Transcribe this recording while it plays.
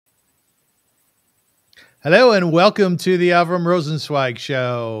Hello and welcome to the Avrum Rosensweig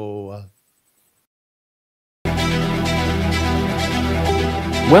Show.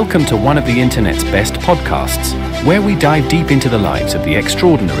 Welcome to one of the internet's best podcasts, where we dive deep into the lives of the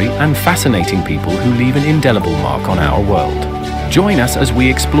extraordinary and fascinating people who leave an indelible mark on our world. Join us as we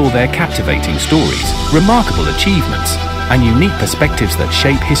explore their captivating stories, remarkable achievements, and unique perspectives that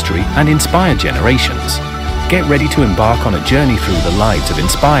shape history and inspire generations. Get ready to embark on a journey through the lives of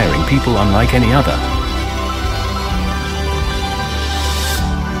inspiring people unlike any other.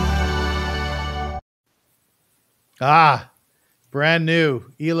 Brand new.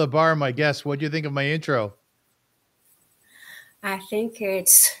 Hila Bar, my guest. What do you think of my intro? I think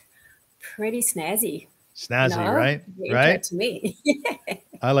it's pretty snazzy. Snazzy, No? right? The Right? intro to me.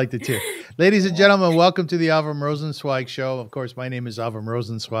 I liked it too. Ladies and gentlemen, welcome to the Avrum Rosensweig Show. Of course, my name is Avrum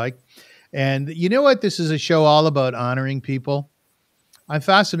Rosensweig. And you know what? This is a show all about honoring people. I'm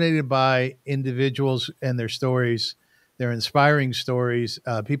fascinated by individuals and their stories, their inspiring stories,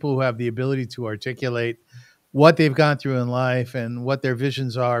 people who have the ability to articulate what they've gone through in life and what their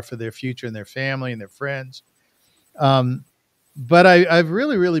visions are for their future and their family and their friends. But I've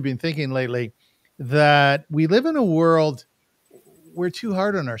really been thinking lately that we live in a world, we're too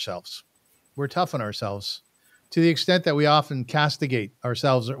hard on ourselves. We're tough on ourselves to the extent that we often castigate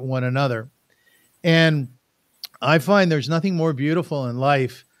ourselves or one another. And I find there's nothing more beautiful in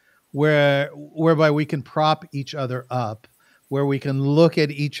life whereby we can prop each other up, where we can look at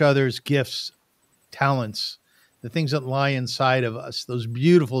each other's gifts, talents, the things that lie inside of us, those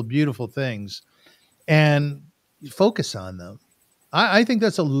beautiful, beautiful things, and focus on them. I think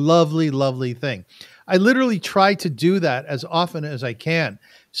that's a lovely, lovely thing. I literally try to do that as often as I can.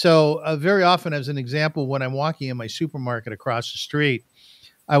 So very often, as an example, when I'm walking in my supermarket across the street,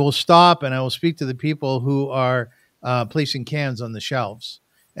 I will stop and I will speak to the people who are placing cans on the shelves,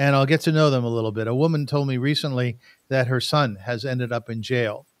 and I'll get to know them a little bit. A woman told me recently that her son has ended up in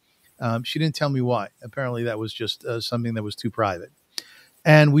jail. She didn't tell me why. Apparently that was just something that was too private.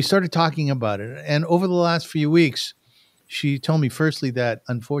 And we started talking about it. And over the last few weeks, she told me firstly that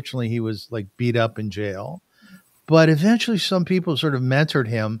unfortunately he was like beat up in jail. But eventually some people sort of mentored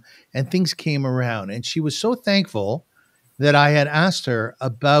him and things came around. And she was so thankful that I had asked her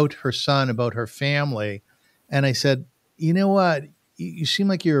about her son, about her family. And I said, you know what? You seem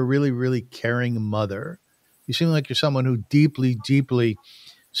like you're a really, really caring mother. You seem like you're someone who deeply, deeply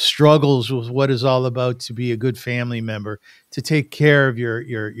struggles with what is all about to be a good family member, to take care of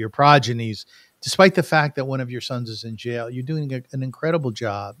your progenies, despite the fact that one of your sons is in jail. You're doing an incredible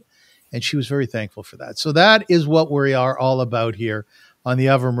job. And she was very thankful for that. So that is what we are all about here on the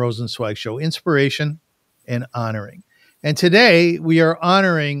Avrum Rosensweig Show, inspiration and honoring. And today we are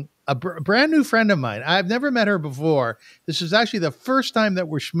honoring a brand new friend of mine. I've never met her before. This is actually the first time that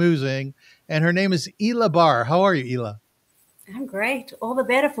we're schmoozing, and her name is Hila Bar. How are you, Hila? I'm great. All the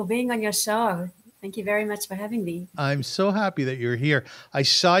better for being on your show. Thank you very much for having me. I'm so happy that you're here. I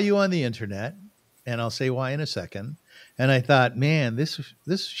saw you on the internet, and I'll say why in a second. And I thought, man,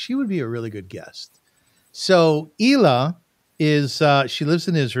 she would be a really good guest. So Hila is she lives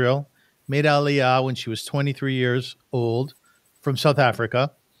in Israel, made Aliyah when she was 23 years old from South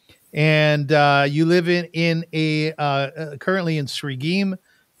Africa, and you live in currently in Srigim,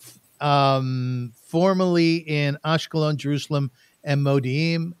 formerly in Ashkelon, Jerusalem, and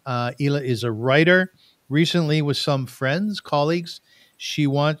Modi'in. Hila is a writer. Recently, with some friends, colleagues, she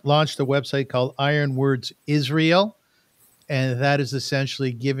launched a website called Iron Words Israel, and that is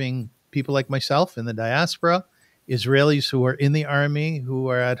essentially giving people like myself in the diaspora, Israelis who are in the army, who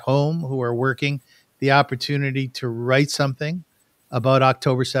are at home, who are working, the opportunity to write something about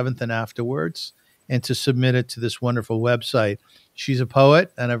October 7th and afterwards, and to submit it to this wonderful website. She's a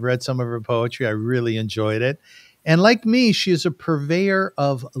poet, and I've read some of her poetry. I really enjoyed it. And like me, she is a purveyor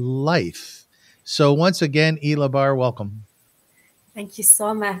of life. So once again, Hila Bar, welcome. Thank you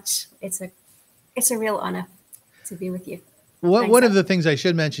so much. It's a real honor to be with you. One of the things I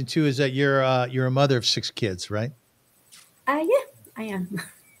should mention too is that you're a mother of 6 kids, right? Yeah, I am.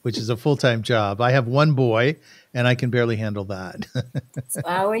 Which is a full-time job. I have 1 boy, and I can barely handle that. So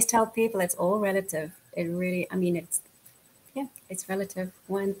I always tell people it's all relative. It really, I mean, it's relative.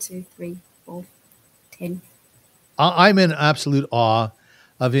 1, 2, 3, 4, 10. I'm in absolute awe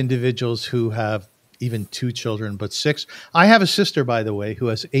of individuals who have even 2 children, but 6. I have a sister, by the way, who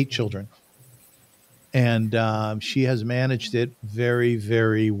has 8 children. And she has managed it very,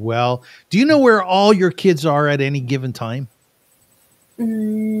 very well. Do you know where all your kids are at any given time?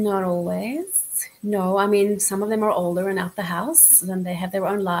 Not always. No, I mean, some of them are older and out the house, and they have their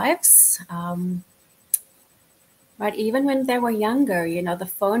own lives. But even when they were younger, the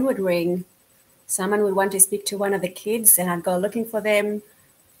phone would ring someone would want to speak to one of the kids, and I'd go looking for them.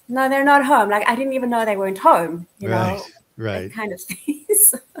 No, they're not home. Like, I didn't even know they weren't home, you know, right. that kind of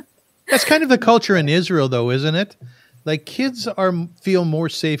things. That's kind of the culture in Israel, though, isn't it? Like, kids feel more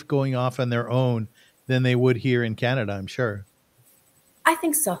safe going off on their own than they would here in Canada, I'm sure. I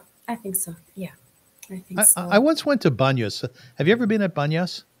think so. Yeah, I think so. I once went to Banyas. Have you ever been at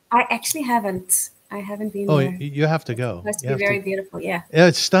Banyas? I actually haven't. I haven't been Oh, there. you have to go. It's supposed to be very beautiful, yeah.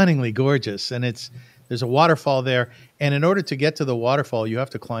 It's stunningly gorgeous, and there's a waterfall there. And in order to get to the waterfall, you have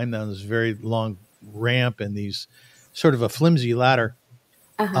to climb down this very long ramp and these sort of a flimsy ladder.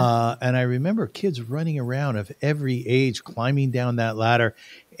 And I remember kids running around of every age climbing down that ladder.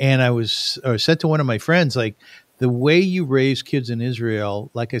 And I said to one of my friends, like, the way you raise kids in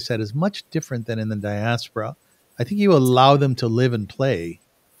Israel, like I said, is much different than in the diaspora. I think you allow them to live and play.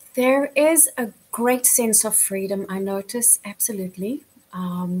 There is a great sense of freedom, I notice, absolutely.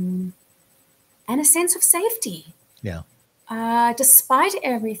 And a sense of safety. Yeah. Despite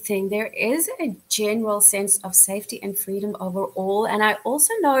everything, there is a general sense of safety and freedom overall. And I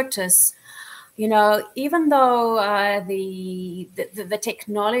also notice, you know, even though the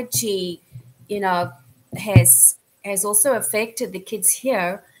technology, you know, has also affected the kids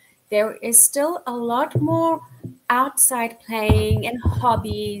here, there is still a lot more outside playing and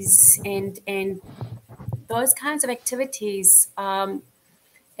hobbies and those kinds of activities.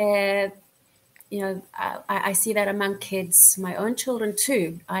 You know, I see that among kids, my own children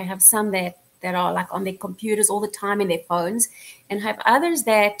too. I have some that are like on their computers all the time in their phones, and have others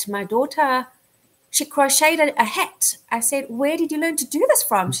that my daughter, she crocheted a hat. I said, "Where did you learn to do this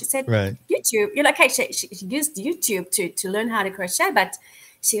from?" She said, "YouTube." You know, okay, she used YouTube to learn how to crochet, but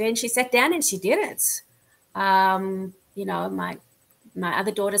when she sat down and she did it. You know, my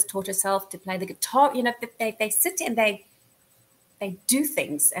other daughter's taught herself to play the guitar. You know, they sit and they do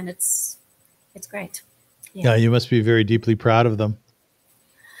things, and it's great. Yeah, you must be very deeply proud of them.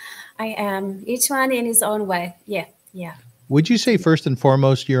 I am. Each one in his own way. Yeah, yeah. Would you say first and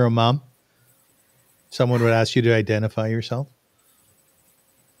foremost you're a mom? Someone would ask you to identify yourself?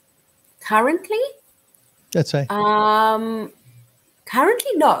 Currently? Let's say.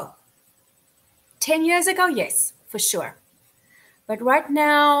 Currently, no. 10 years ago, yes, for sure. But right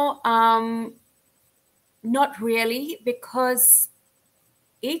now, not really, because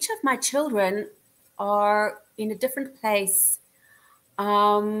each of my children are in a different place.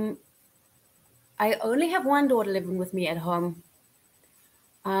 I only have one daughter living with me at home,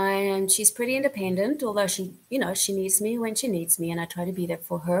 and she's pretty independent, although she needs me when she needs me, and I try to be there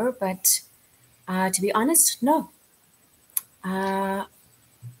for her. But to be honest, no.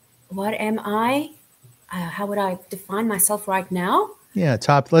 What am I? How would I define myself right now? Yeah,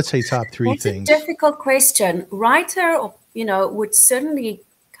 let's say top three things. That's a difficult question. Writer, would certainly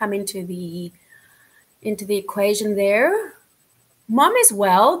come into the equation there. Mom as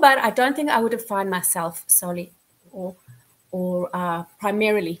well, but I don't think I would define myself solely or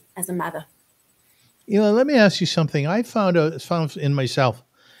primarily as a mother. Let me ask you something. I found in myself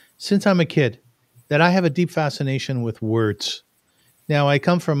since I'm a kid that I have a deep fascination with words. Now, I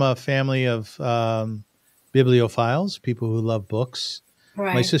come from a family of bibliophiles, people who love books.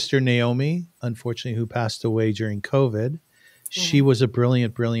 Right. My sister Naomi, unfortunately, who passed away during COVID, she was a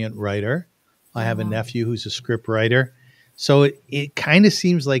brilliant, brilliant writer. I have a nephew who's a script writer. So it kind of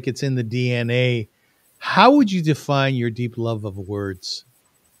seems like it's in the DNA. How would you define your deep love of words?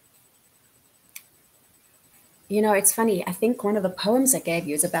 It's funny. I think one of the poems I gave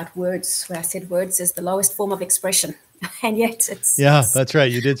you is about words, where I said words is the lowest form of expression. And yet it's... Yeah, that's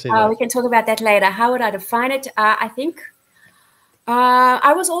right. You did say that. We can talk about that later. How would I define it? I think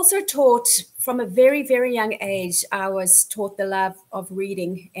I was also taught from a very, very young age, I was taught the love of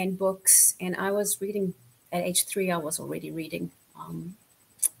reading and books. And I was reading at age 3, I was already reading.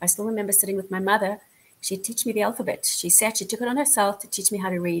 I still remember sitting with my mother. She'd teach me the alphabet. She took it on herself to teach me how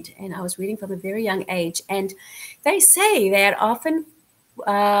to read. And I was reading from a very young age. And they say that often,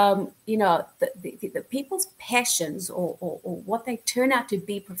 the people's passions or what they turn out to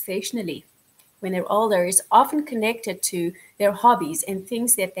be professionally when they're older is often connected to their hobbies and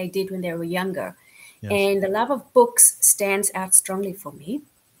things that they did when they were younger. Yes. And the love of books stands out strongly for me.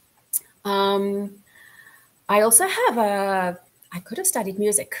 I also have I could have studied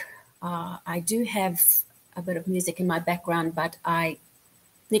music. I do have a bit of music in my background, but I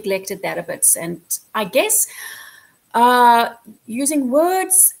neglected that a bit. And I guess using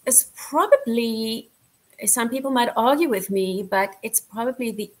words is probably, some people might argue with me, but it's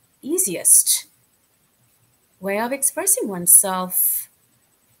probably the easiest way of expressing oneself.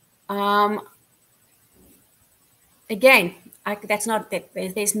 Again, that's not that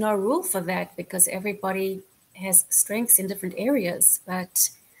there's no rule for that, because everybody has strengths in different areas. But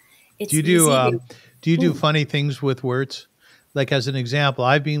it's Do you do funny things with words? Like, as an example,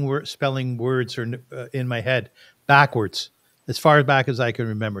 I've been spelling words in my head backwards as far back as I can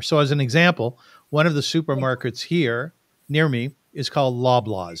remember. So, as an example, one of the supermarkets here near me is called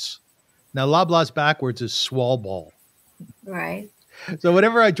Loblaws. Now, Loblaws backwards is swall ball. right. So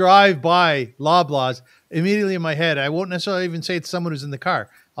whenever I drive by Loblaws, immediately in my head, I won't necessarily even say it's someone who's in the car.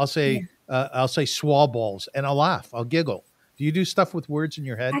 I'll say swall balls, and I'll laugh. I'll giggle. Do you do stuff with words in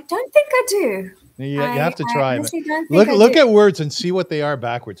your head? I don't think I do. You have to try. I honestly don't think Look at words and see what they are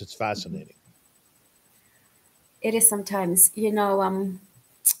backwards. It's fascinating. It is sometimes, the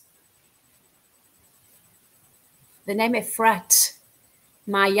name Efrat,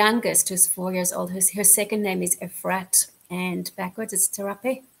 my youngest, who's 4 years old, her second name is Efrat, and backwards it's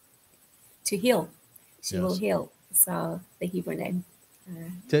terape, to heal. She will heal. So the Hebrew name.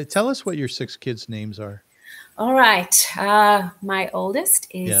 Tell us what your 6 kids' names are. All right. My oldest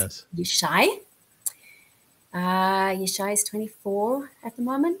is Yishai. Yishai is 24 at the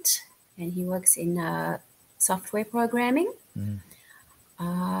moment, and he works in software programming.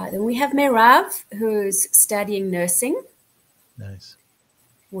 Then we have Merav, who's studying nursing. Nice.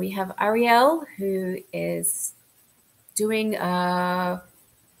 We have Ariel, who is doing a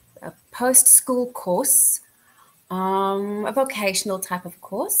post-school course, a vocational type of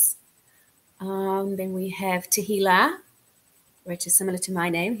course. Then we have Tehila, which is similar to my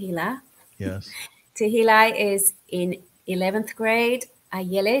name, Hila. Yes. Tehila is in 11th grade.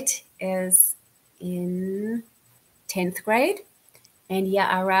 Ayelet is in 10th grade. And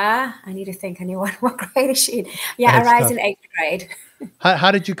Ya'ara, I need to think, I knew what grade is she in. Ya'ara is in 8th grade.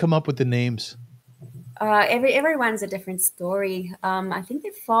 How did you come up with the names? Everyone's a different story. I think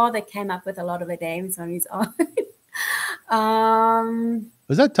their father came up with a lot of the names on his own.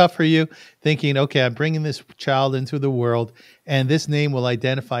 Was that tough for you, thinking, okay, I'm bringing this child into the world, and this name will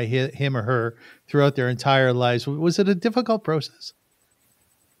identify him or her throughout their entire lives? Was it a difficult process?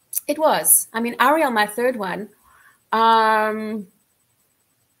 It was. I mean, Ariel, my third one,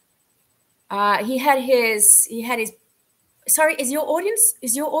 he had his. Sorry, is your audience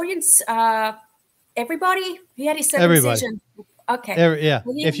everybody? He had his circumcision. Everybody. Okay. Yeah.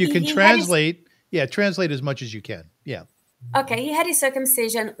 Well, if you can translate, translate as much as you can. Yeah. Okay. He had his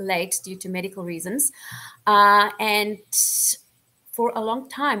circumcision late due to medical reasons, and for a long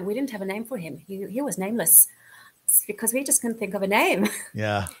time we didn't have a name for him. He was nameless because we just couldn't think of a name.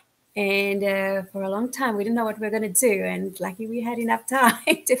 Yeah. And for a long time, we didn't know what we were going to do. And lucky we had enough time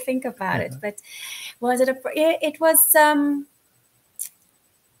to think about it. But was it it was, can't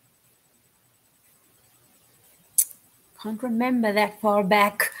remember that far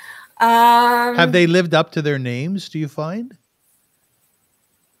back. Have they lived up to their names, do you find?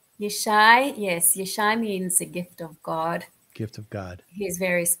 Yeshai, yes. Yeshai means a gift of God. Gift of God. He's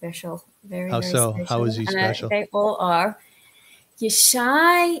very special. Very so? Special. How is he special? They all are.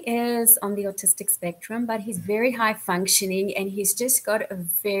 Yeshai is on the autistic spectrum, but he's very high functioning, and he's just got a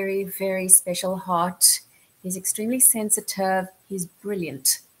very, very special heart. He's extremely sensitive. He's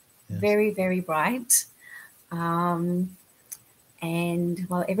brilliant, very, very bright. And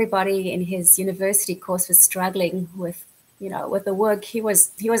while everybody in his university course was struggling with the work, he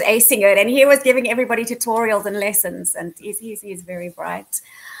was acing it, and he was giving everybody tutorials and lessons. And he's very bright.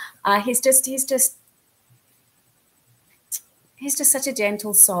 He's just such a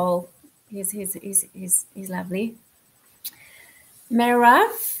gentle soul. He's lovely.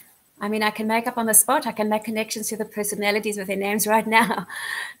 Merav, I mean, I can make up on the spot. I can make connections to the personalities with their names right now.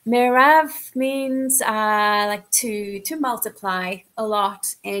 Merav means like to multiply a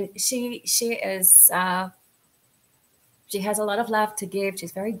lot, and she is she has a lot of love to give.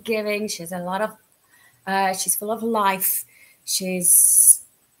 She's very giving. She has a lot of she's full of life. She has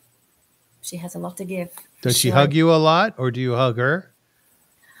a lot to give. Does she hug you a lot, or do you hug her?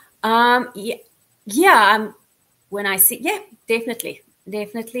 Yeah. When I see, definitely.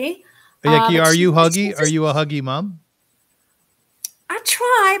 Are you huggy? Are you a huggy mom? I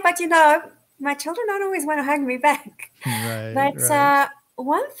try, but my children don't always want to hug me back. Right. But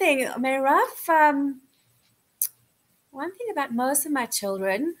one thing, Merav, one thing about most of my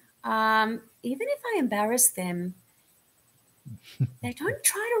children, even if I embarrass them, they don't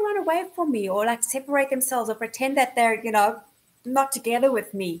try to run away from me or like separate themselves or pretend that they're, not together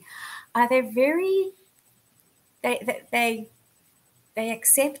with me. They're very, they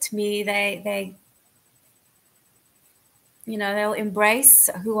accept me. They'll embrace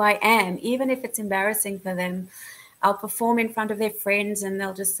who I am, even if it's embarrassing for them. I'll perform in front of their friends and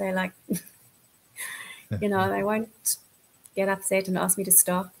they'll just say like, they won't get upset and ask me to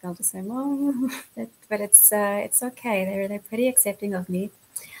stop, I'll just say, "Mom," but it's okay. They're pretty accepting of me.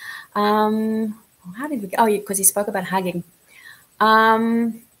 How did we? Oh, because you spoke about hugging.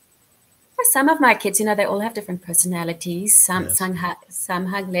 Some of my kids, they all have different personalities. Some Yes. some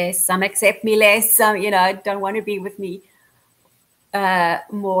hug less, some accept me less. Some, don't want to be with me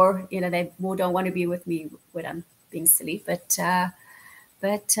more. They more don't want to be with me when I'm being silly. But I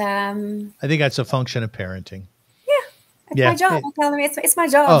think that's a function of parenting. it's my job. I tell them it's my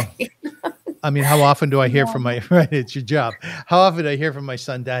job. Oh. I mean, how often do I hear from my right? It's your job. How often do I hear from my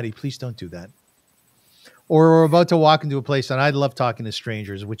son, "Daddy, please don't do that." Or we're about to walk into a place, and I love talking to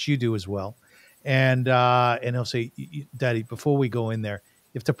strangers, which you do as well. And he'll say, "Daddy, before we go in there,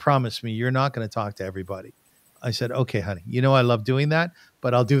 you have to promise me you're not going to talk to everybody." I said, "Okay, honey. I love doing that,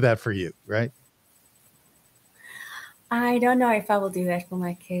 but I'll do that for you, right?" I don't know if I will do that for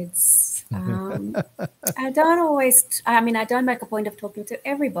my kids. I don't always. I mean, I don't make a point of talking to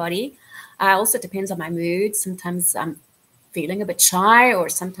everybody. Also depends on my mood. Sometimes I'm feeling a bit shy, or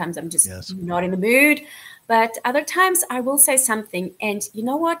sometimes I'm just not in the mood. But other times I will say something. And you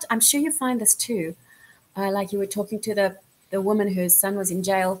know what? I'm sure you find this too. Like you were talking to the woman whose son was in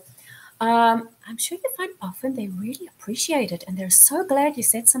jail. I'm sure you find often they really appreciate it, and they're so glad you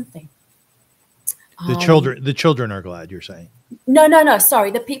said something. The children are glad, you're saying. No.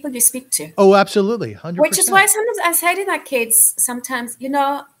 Sorry, the people you speak to. Oh, absolutely, 100%. Which is why sometimes I say to my kids, sometimes,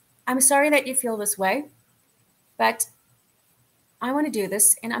 I'm sorry that you feel this way, but I want to do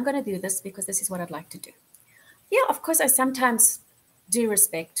this, and I'm going to do this because this is what I'd like to do. Yeah, of course, I sometimes do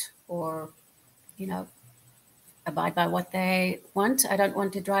respect or, abide by what they want. I don't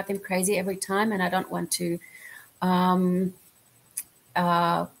want to drive them crazy every time, and I don't want to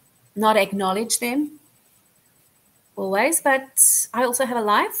not acknowledge them always. But I also have a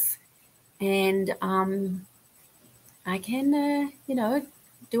life, and I can,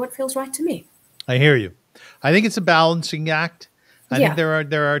 do what feels right to me. I hear you. I think it's a balancing act. I think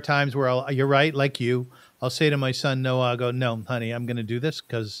there are times where you're right, like you. I'll say to my son, "No," I'll go, "No, honey, I'm going to do this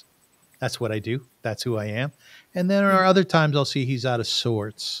because that's what I do. That's who I am." And then there are other times I'll see he's out of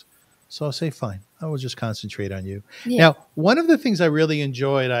sorts. So I'll say, "Fine, I will just concentrate on you." Yeah. Now, one of the things I really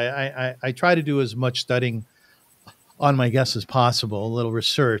enjoyed, I try to do as much studying on my guests as possible, a little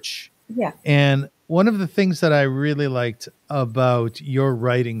research. Yeah. And one of the things that I really liked about your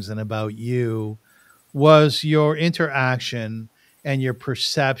writings and about you was your interaction and your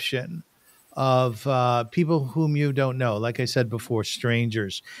perception of people whom you don't know. Like I said before,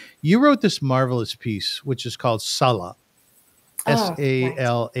 strangers. You wrote this marvelous piece, which is called Salah, Salah.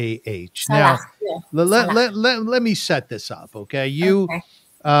 Now, let me set this up, okay? You're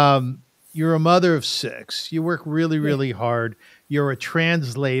a mother of 6. You work really, really hard. You're a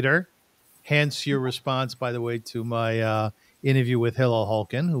translator, hence your response, by the way, to my interview with Hila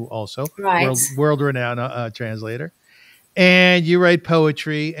Bar, who also world-renowned translator. And you write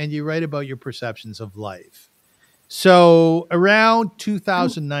poetry, and you write about your perceptions of life. So around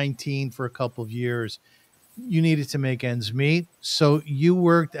 2019, for a couple of years, you needed to make ends meet. So you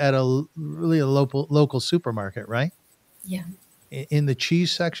worked at a local supermarket, right? Yeah. In the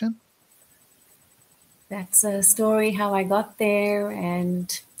cheese section? That's a story how I got there.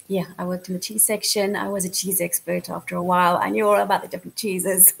 And yeah, I worked in the cheese section. I was a cheese expert after a while. I knew all about the different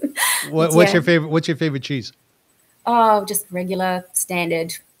cheeses. What's your favorite cheese? Oh, just regular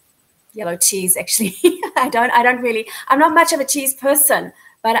standard yellow cheese, actually. I'm not much of a cheese person,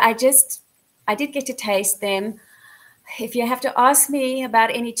 but I did get to taste them. If you have to ask me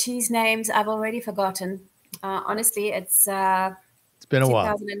about any cheese names, I've already forgotten. Honestly, it's been a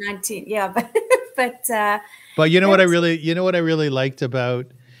while. 2019. Yeah, but you know what I really liked about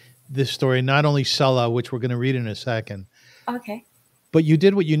this story, not only Salah, which we're going to read in a second. Okay. But you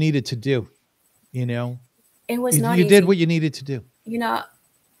did what you needed to do, It was not easy. You did what you needed to do.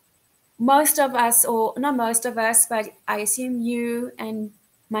 Most of us, or not most of us, but I assume you and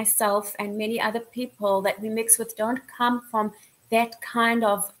myself and many other people that we mix with don't come from that kind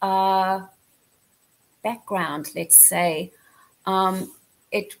of background, let's say.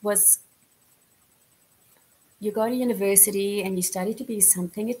 It was, you go to university and you study to be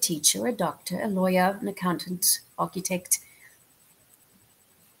something, a teacher, a doctor, a lawyer, an accountant, architect.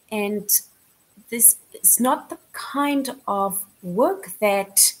 And this is not the kind of work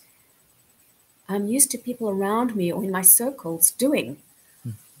that I'm used to people around me or in my circles doing.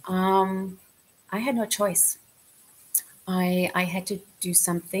 I had no choice. I had to do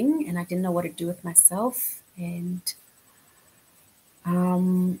something, and I didn't know what to do with myself. And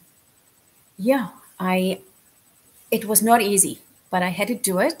it was not easy, but I had to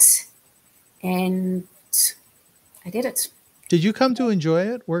do it, and I did it. Did you come to enjoy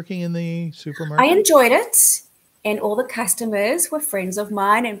it working in the supermarket? I enjoyed it, and all the customers were friends of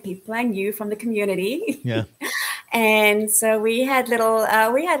mine and people I knew from the community. Yeah. And so we had little,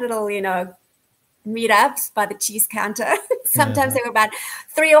 meetups by the cheese counter. Sometimes there were about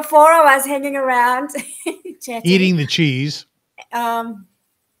 3 or 4 of us hanging around, chatting. Eating the cheese.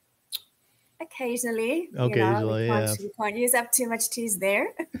 Occasionally, Occasionally, we can't use up too much cheese there.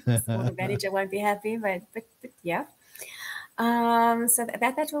 So the manager won't be happy, but yeah. So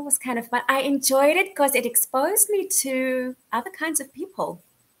that was kind of fun. I enjoyed it because it exposed me to other kinds of people.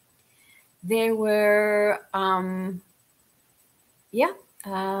 There were,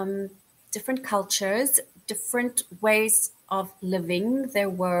 different cultures, different ways of living. There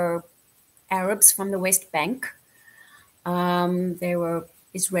were Arabs from the West Bank. There were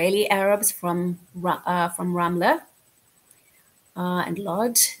Israeli Arabs from Ramla and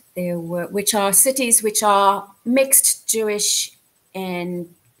Lod. Which are cities which are mixed Jewish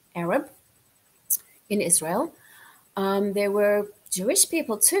and Arab in Israel. There were Jewish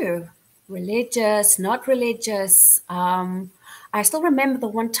people too, religious, not religious. I still remember the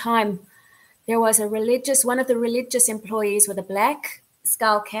one time there was one of the religious employees with a black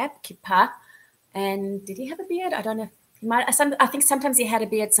skull cap, kippah, and did he have a beard? I don't know. I think sometimes he had a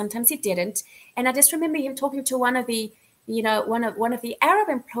beard, sometimes he didn't. And I just remember him talking to one of the Arab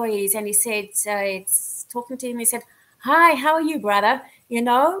employees, and he said, it's talking to him, he said, "Hi, how are you, brother?" It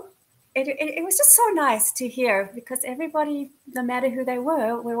was just so nice to hear, because everybody, no matter who they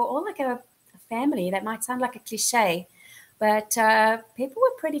were, we were all like a family. That might sound like a cliche, but people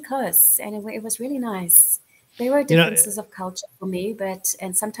were pretty close, and it was really nice. There were differences of culture for me,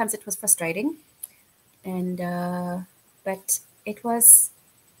 and sometimes it was frustrating, but it was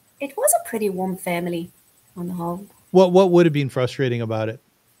a pretty warm family on the whole. What would have been frustrating about it?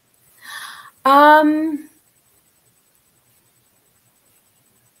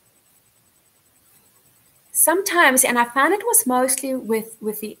 Sometimes, and I found it was mostly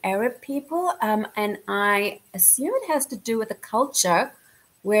with the Arab people, and I assume it has to do with the culture,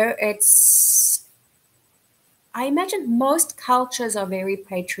 where I imagine most cultures are very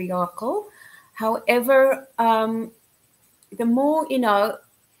patriarchal. However, the more,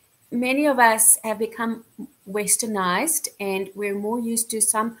 many of us have become westernized, and we're more used to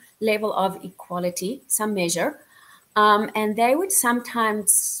some level of equality, some measure. And they would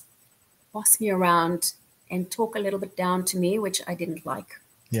sometimes boss me around and talk a little bit down to me, which I didn't like.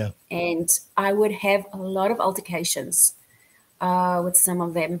 Yeah. And I would have a lot of altercations with some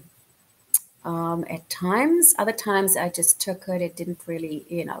of them at times. Other times I just took it. It didn't really,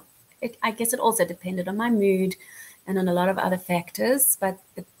 I guess it also depended on my mood and on a lot of other factors, but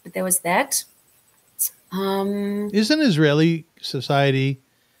there was that. Isn't Israeli society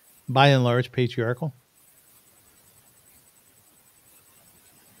by and large patriarchal?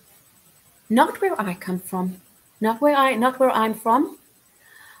 Not where I come from. Not where I'm from.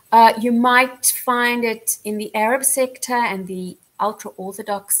 You might find it in the Arab sector and the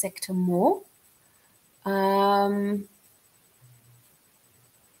ultra-Orthodox sector more. I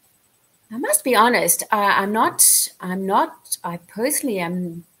must be honest. I'm not. I personally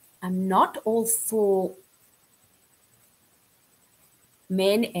am not all for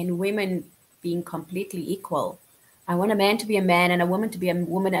men and women being completely equal. I want a man to be a man and a woman to be a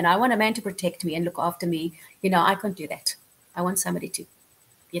woman, and I want a man to protect me and look after me. I can't do that. I want somebody to,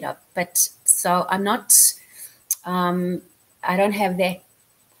 but so I'm not, I don't have that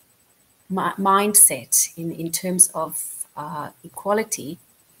mindset in terms of equality.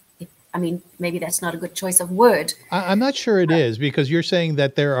 Maybe that's not a good choice of word. I'm not sure it is, because you're saying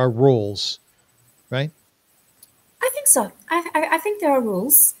that there are rules, right? I think so. I think there are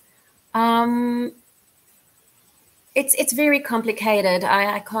rules. It's very complicated.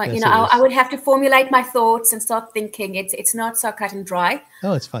 I can't, Yes, I would have to formulate my thoughts and start thinking. It's not so cut and dry.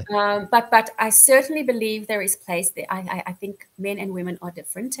 Oh, it's fine. But I certainly believe there is place there. I think men and women are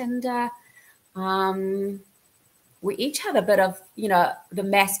different, and we each have a bit of, the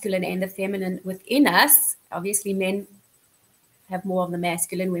masculine and the feminine within us. Obviously, men have more of the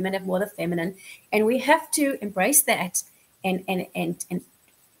masculine, women have more of the feminine, and we have to embrace that and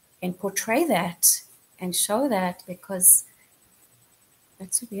portray that and show that, because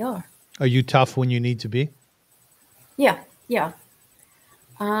that's who we are. Are you tough when you need to be? Yeah.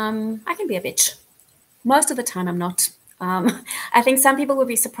 I can be a bitch. Most of the time, I'm not. I think some people would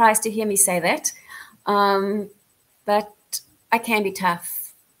be surprised to hear me say that. But I can be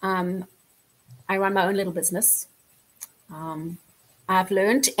tough. I run my own little business. I've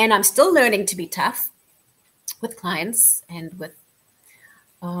learned, and I'm still learning, to be tough with clients and with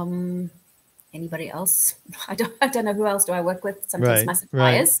anybody else. I don't know who else do I work with. Sometimes my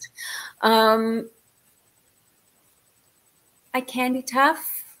Right. suppliers. I can be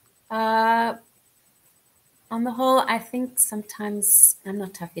tough. On the whole, I think sometimes I'm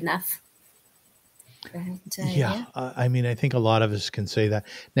not tough enough. But, Yeah. I mean, I think a lot of us can say that.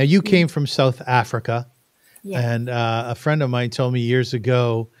 Now, you came from South Africa, and a friend of mine told me years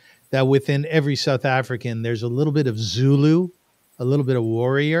ago that within every South African, there's a little bit of Zulu, a little bit of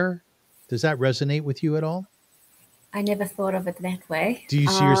warrior. Does that resonate with you at all? I never thought of it that way. Do you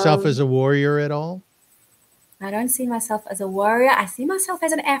see yourself as a warrior at all? I don't see myself as a warrior. I see myself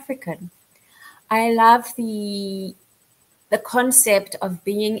as an African. I love the concept of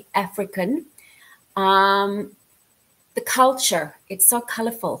being African. The culture, it's so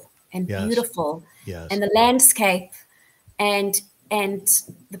colorful and beautiful. Yes. And the landscape and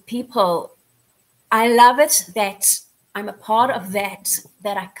the people. I love it that I'm a part of that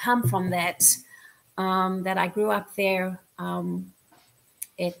I come from that I grew up there.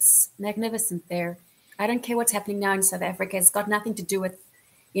 It's magnificent there. I don't care what's happening now in South Africa. It's got nothing to do with,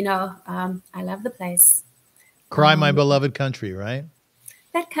 I love the place. Cry my beloved country, right?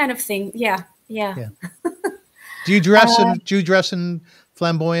 That kind of thing. Yeah. Do you dress in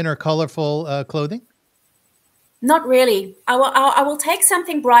flamboyant or colorful clothing? Not really. I will take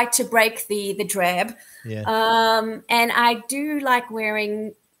something bright to break the drab. Yeah. And I do like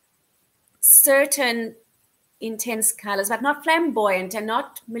wearing certain intense colors, but not flamboyant and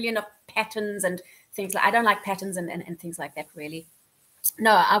not million of patterns and things like. I don't like patterns and things like that, really.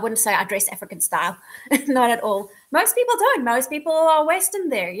 No, I wouldn't say I dress African style. Not at all. Most people don't. Most people are Western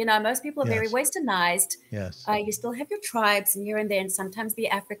there. Most people are very Westernized. Yes. You still have your tribes and here and there, and sometimes the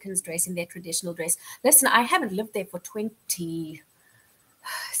Africans dress in their traditional dress. Listen, I haven't lived there for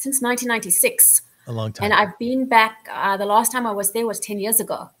since 1996. A long time. And I've been back. The last time I was there was 10 years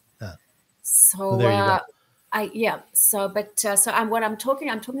ago. So there you go. What I'm talking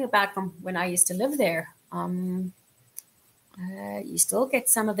about from when I used to live there. You still get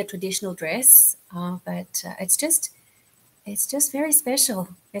some of the traditional dress, but it's just very special.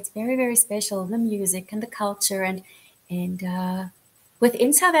 It's very, very special. The music and the culture and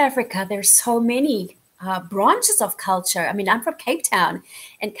within South Africa, there's so many branches of culture. I mean, I'm from Cape Town,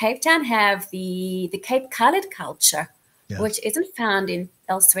 and Cape Town have the Cape Colored culture, which isn't found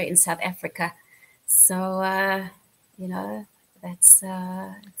elsewhere in South Africa. So that's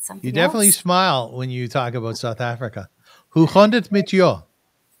something. You definitely else. smile when you talk about South Africa. Hoe gaan dit met jou?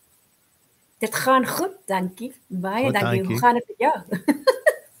 Dit gaan goed, dankie. Baie dankie. dankie. Hoe gaan dit met jou?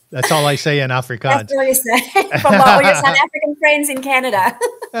 That's all I say in Afrikaans. That's all you say from all your South African friends in Canada.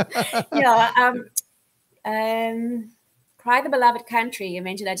 Cry the Beloved Country, you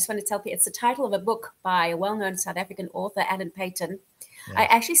mentioned. I just want to tell you, it's the title of a book by a well-known South African author, Alan Payton. Yeah. I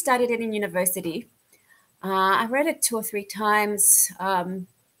actually studied it in university. I read it 2 or 3 times.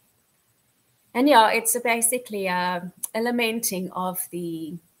 It's basically lamenting of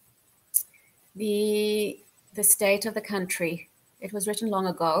the state of the country. It was written long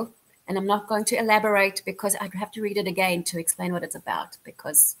ago, and I'm not going to elaborate because I'd have to read it again to explain what it's about,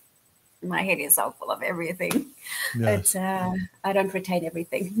 because my head is so full of everything. Yes. I don't retain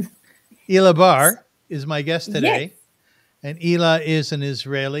everything. Hila Bar is my guest today. Yes. And Hila is an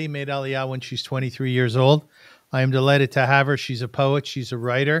Israeli, made Aliyah when she's 23 years old. I am delighted to have her. She's a poet. She's a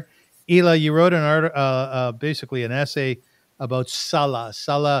writer. Hila, you wrote basically an essay about Salah.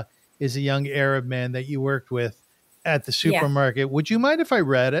 Salah is a young Arab man that you worked with at the supermarket. Yeah. Would you mind if I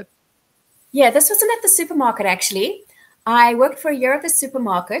read it? Yeah, this wasn't at the supermarket, actually. I worked for a year at the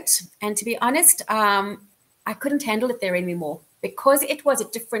supermarket. And to be honest, I couldn't handle it there anymore because it was a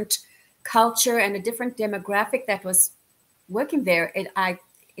different culture and a different demographic that was working there.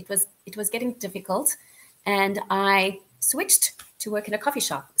 It was getting difficult. And I switched to work in a coffee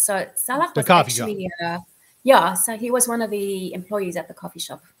shop. So Salah was actually, so he was one of the employees at the coffee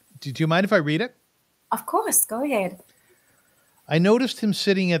shop. Do you mind if I read it? Of course, go ahead. I noticed him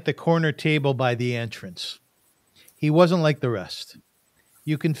sitting at the corner table by the entrance. He wasn't like the rest.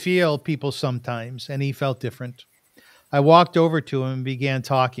 You can feel people sometimes, and he felt different. I walked over to him and began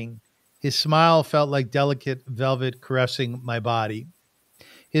talking. His smile felt like delicate velvet caressing my body.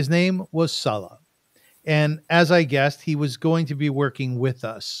 His name was Salah. And as I guessed, he was going to be working with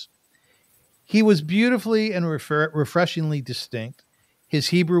us. He was beautifully and refreshingly distinct. His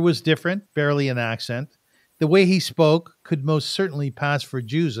Hebrew was different, barely an accent. The way he spoke could most certainly pass for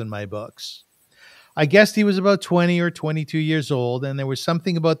Jews in my books. I guessed he was about 20 or 22 years old, and there was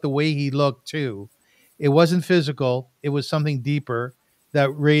something about the way he looked, too. It wasn't physical. It was something deeper that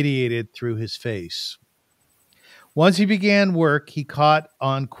radiated through his face. Once he began work, he caught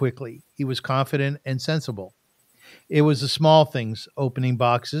on quickly. He was confident and sensible. It was the small things, opening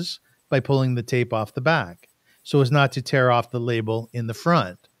boxes by pulling the tape off the back so as not to tear off the label in the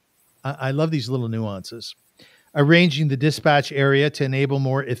front. I love these little nuances. Arranging the dispatch area to enable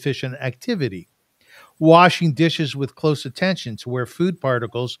more efficient activity. Washing dishes with close attention to where food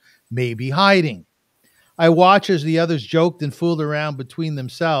particles may be hiding. I watched as the others joked and fooled around between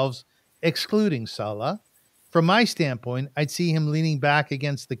themselves, excluding Salah. From my standpoint, I'd see him leaning back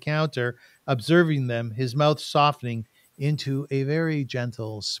against the counter, observing them, his mouth softening into a very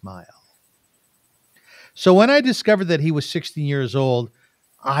gentle smile. So when I discovered that he was 16 years old,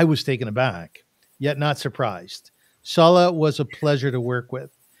 I was taken aback, yet not surprised. Salah was a pleasure to work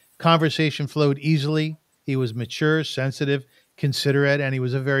with. Conversation flowed easily. He was mature, sensitive, considerate, and he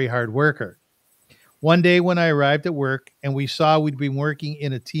was a very hard worker. One day when I arrived at work and we saw we'd been working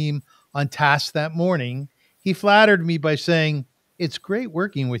in a team on tasks that morning, he flattered me by saying, "It's great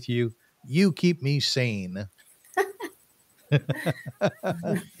working with you. You keep me sane."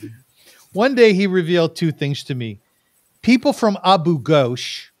 One day he revealed two things to me. People from Abu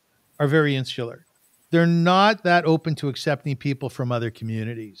Ghosh are very insular. They're not that open to accepting people from other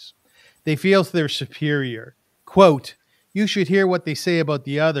communities. They feel they're superior. Quote, "You should hear what they say about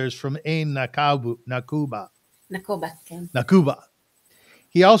the others from Ain Nakuba. Nakuba.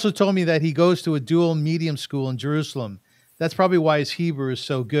 He also told me that he goes to a dual medium school in Jerusalem. That's probably why his Hebrew is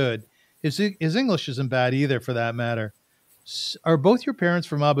so good. His English isn't bad either, for that matter. Are both your parents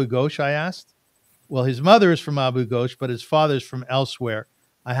from Abu Ghosh?" I asked. "Well, his mother is from Abu Ghosh, but his father's from elsewhere."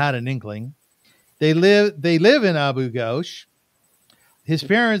 I had an inkling. They live in Abu Ghosh. His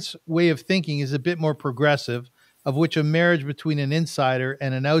parents' way of thinking is a bit more progressive, of which a marriage between an insider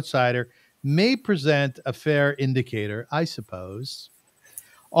and an outsider may present a fair indicator, I suppose.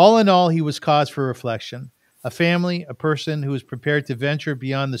 All in all, he was cause for reflection. A family, a person who is prepared to venture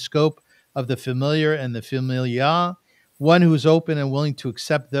beyond the scope of the familiar and the familiar, one who is open and willing to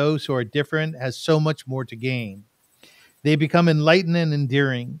accept those who are different, has so much more to gain. They become enlightened and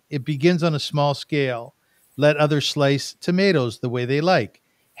endearing. It begins on a small scale. Let others slice tomatoes the way they like.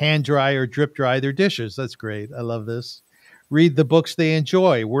 Hand dry or drip dry their dishes. That's great. I love this. Read the books they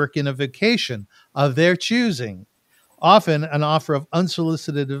enjoy. Work in a vocation of their choosing. Often, an offer of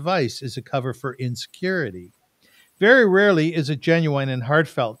unsolicited advice is a cover for insecurity. Very rarely is it genuine and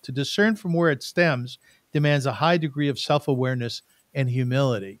heartfelt. To discern from where it stems demands a high degree of self-awareness and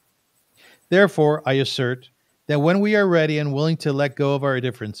humility. Therefore, I assert that when we are ready and willing to let go of our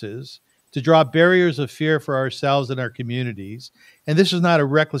differences, to drop barriers of fear for ourselves and our communities, and this is not a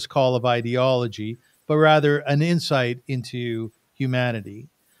reckless call of ideology, but rather an insight into humanity,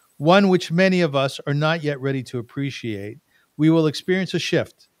 one which many of us are not yet ready to appreciate, we will experience a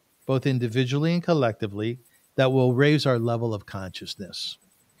shift, both individually and collectively, that will raise our level of consciousness.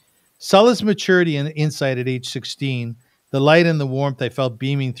 Salah's maturity and insight at age 16, the light and the warmth I felt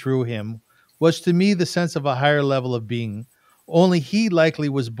beaming through him, was to me the sense of a higher level of being, only he likely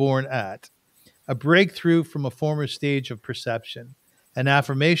was born at, a breakthrough from a former stage of perception, an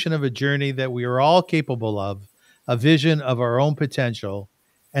affirmation of a journey that we are all capable of, a vision of our own potential,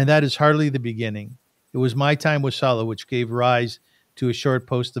 and that is hardly the beginning. It was my time with Salah which gave rise to a short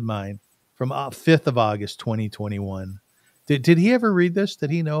post of mine from 5th of August, 2021. Did he ever read this? Did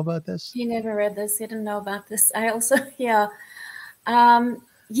he know about this? He never read this. He didn't know about this. I also, yeah.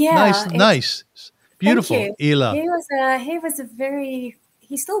 Nice. Beautiful, Hila. He was a very,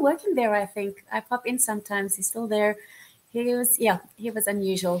 he's still working there, I think. I pop in sometimes. He's still there. He was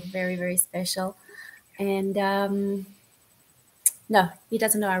unusual, very, very special. And no, he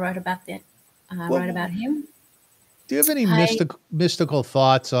doesn't know I wrote about that. Wrote about him. Do you have any mystical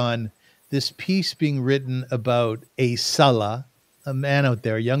thoughts on this piece being written about a Salah, a man out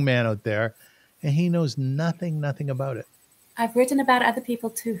there, a young man out there, and he knows nothing about it? I've written about other people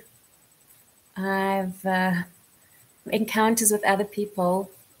too. I've encounters with other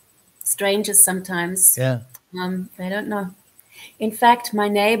people, strangers sometimes. Yeah. They don't know. In fact, my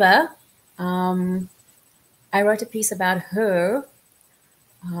neighbor, I wrote a piece about her.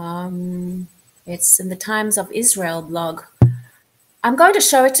 It's in the Times of Israel blog. I'm going to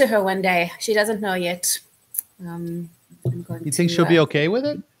show it to her one day. She doesn't know yet. You think she'll be okay with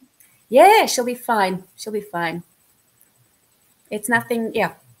it? Yeah, she'll be fine. She'll be fine. It's nothing.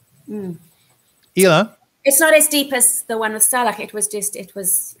 Yeah. Hila? It's not as deep as the one with Salah. It's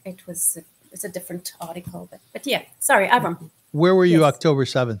a different article. But yeah, sorry, Avrum. Where were you October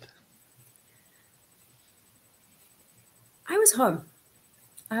 7th? I was home.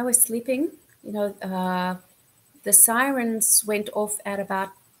 I was sleeping. You know, the sirens went off at about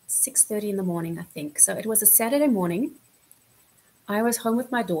 6:30 in the morning, I think. So it was a Saturday morning. I was home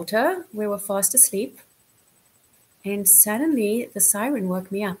with my daughter. We were fast asleep. And suddenly the siren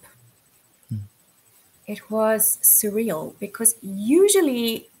woke me up. It was surreal because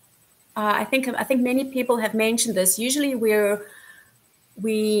usually, I think many people have mentioned this. Usually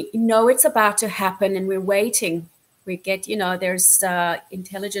we know it's about to happen and we're waiting. We get, there's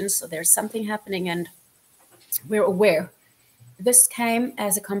intelligence or there's something happening and we're aware. This came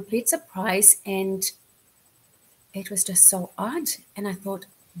as a complete surprise and it was just so odd. And I thought,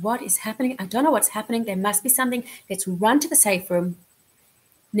 what is happening? I don't know what's happening. There must be something. Let's run to the safe room.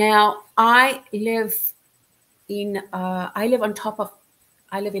 Now, I live in a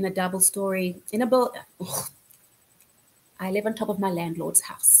double story, I live on top of my landlord's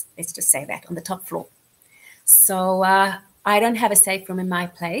house. Let's just say that, on the top floor. So I don't have a safe room in my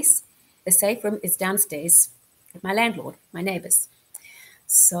place. The safe room is downstairs with my landlord, my neighbors.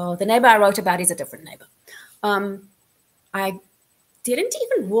 So the neighbor I wrote about is a different neighbor. I didn't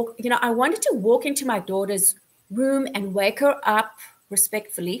even walk, I wanted to walk into my daughter's room and wake her up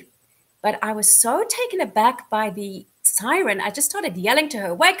respectfully, but I was so taken aback by the siren. I just started yelling to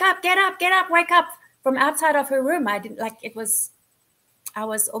her, wake up, get up, wake up, from outside of her room. I was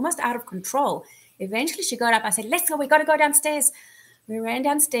almost out of control. Eventually she got up. I said, let's go, we got to go downstairs. We ran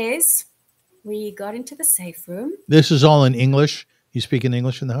downstairs. We got into the safe room. This is all in English? You speak in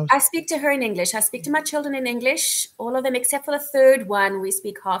English in the house? I speak to her in English. I speak to my children in English. All of them, except for the third one, we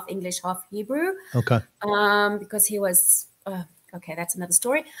speak half English, half Hebrew. Okay. Because he was, okay, that's another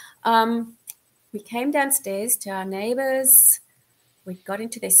story. We came downstairs to our neighbors. We got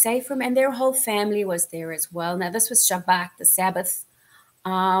into their safe room and their whole family was there as well. Now, this was Shabbat, the Sabbath.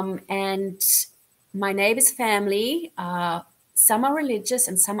 And my neighbor's family, some are religious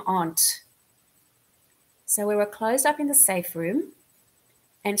and some aren't. So we were closed up in the safe room.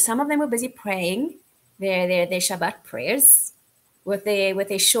 And some of them were busy praying their Shabbat prayers with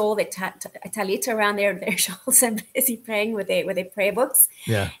their shawl, their talit around their shawls, and busy praying with their prayer books.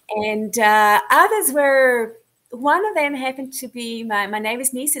 Yeah. And others were, one of them happened to be my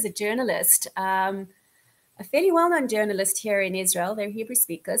neighbor's niece is a journalist, a fairly well-known journalist here in Israel. They're Hebrew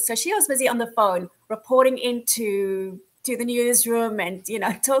speakers. So she was busy on the phone reporting into the newsroom and,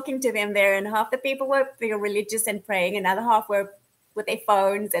 talking to them there. And half the people were religious and praying, and another half were with their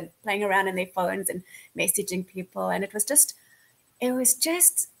phones and playing around in their phones and messaging people. And it was just,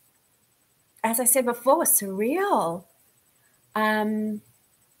 as I said before, surreal. The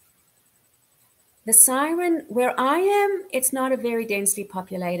siren, where I am, it's not a very densely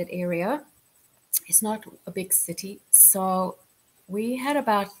populated area. It's not a big city. So we had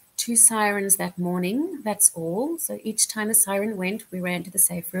about 2 sirens that morning. That's all. So each time the siren went, we ran to the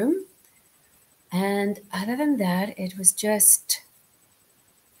safe room. And other than that, it was just,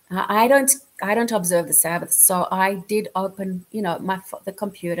 I don't observe the Sabbath. So I did open, the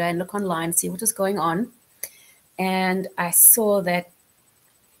computer and look online, see what was going on. And I saw that,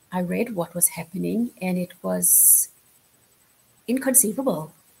 I read what was happening, and it was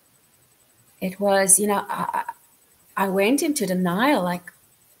inconceivable. It was, I went into denial, like,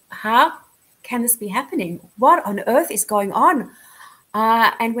 how can this be happening? What on earth is going on?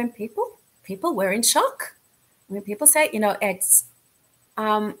 And when people were in shock, when people say, it's,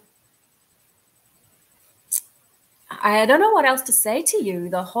 I don't know what else to say to you.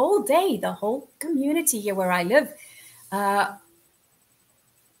 The whole day, the whole community here where I live,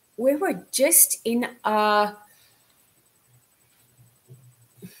 we were just in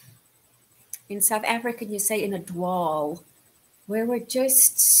South Africa, you say in a dwal. We were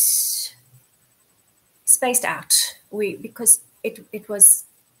just spaced out. Because it was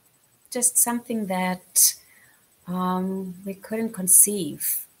just something that we couldn't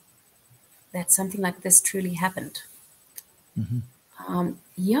conceive that something like this truly happened. Mm-hmm.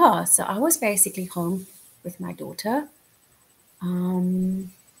 So I was basically home with my daughter.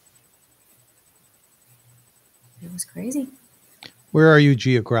 It was crazy. Where are you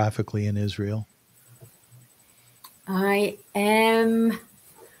geographically in Israel? I am,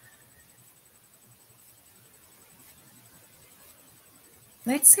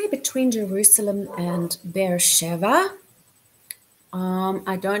 let's say, between Jerusalem and Beersheba.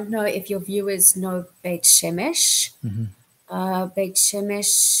 I don't know if your viewers know Beit Shemesh. Mm-hmm. Beit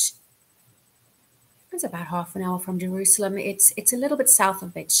Shemesh is about half an hour from Jerusalem. It's a little bit south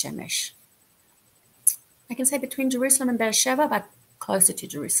of Beit Shemesh. I can say between Jerusalem and Beersheba, but closer to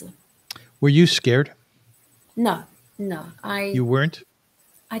Jerusalem. Were you scared? No. You weren't?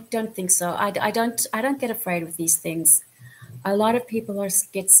 I don't think so. I don't get afraid with these things. A lot of people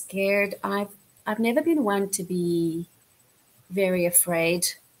get scared. I've never been one to be very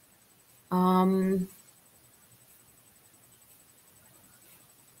afraid. Um,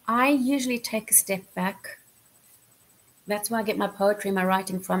 I usually take a step back. That's where I get my poetry, my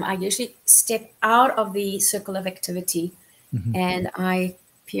writing from. I usually step out of the circle of activity Mhm. and I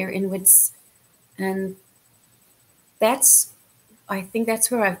peer inwards. And I think that's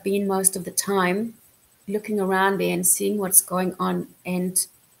where I've been most of the time, looking around me and seeing what's going on. And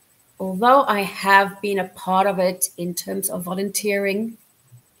although I have been a part of it in terms of volunteering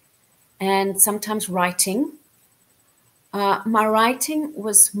and sometimes writing, my writing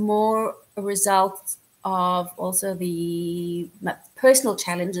was more a result of also my personal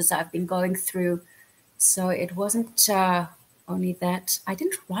challenges I've been going through. So it wasn't only that. I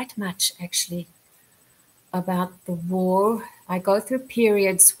didn't write much actually about the war. I go through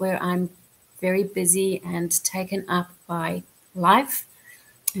periods where I'm very busy and taken up by life,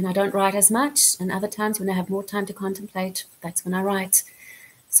 and I don't write as much. And other times when I have more time to contemplate, that's when I write.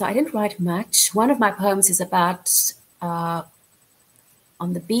 So I didn't write much. One of my poems is about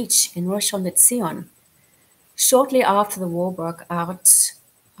on the beach in Rosh Hashanah. Shortly after the war broke out,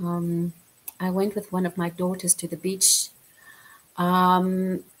 I went with one of my daughters to the beach.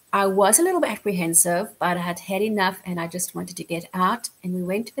 I was a little bit apprehensive, but I had had enough and I just wanted to get out. And we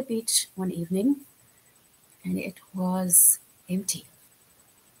went to the beach one evening and it was empty.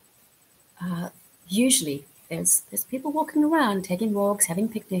 Usually there's people walking around, taking walks, having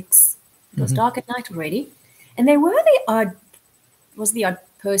picnics. It was dark at night already. And there were the odd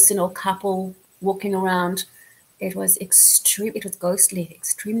person or couple walking around. It was ghostly,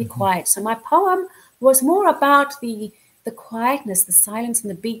 extremely quiet. So my poem was more about the quietness, the silence on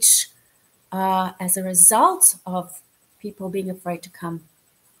the beach as a result of people being afraid to come,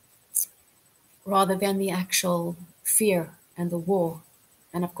 rather than the actual fear and the war.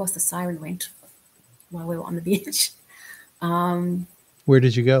 And of course, the siren went while we were on the beach. Where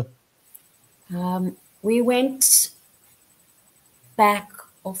did you go? We went back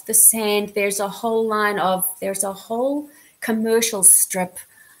off the sand. There's a whole commercial strip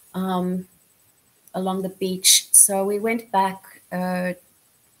along the beach. So we went back to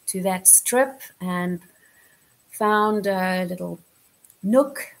that strip and found a little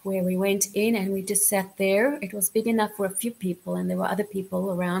nook where we went in and we just sat there. It was big enough for a few people and there were other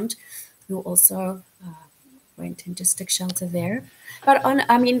people around who also went and just took shelter there. But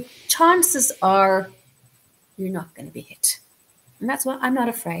chances are you're not going to be hit. And that's why I'm not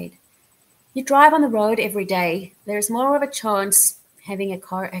afraid. You drive on the road every day. There's more of a chance having a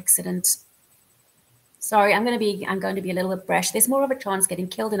car accident. Sorry, I'm going to be a little bit brash. There's more of a chance getting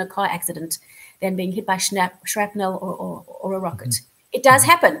killed in a car accident than being hit by shrapnel or a rocket. Mm-hmm. It does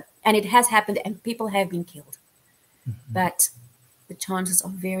happen, and it has happened, and people have been killed. Mm-hmm. But the chances are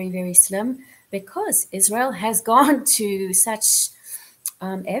very, very slim because Israel has gone to such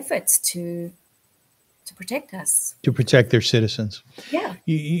efforts to protect us, to protect their citizens. Yeah.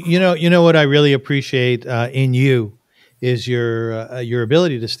 You know what I really appreciate in you is your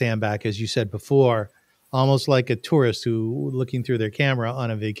ability to stand back, as you said before, almost like a tourist who looking through their camera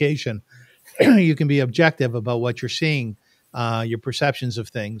on a vacation. You can be objective about what you're seeing, your perceptions of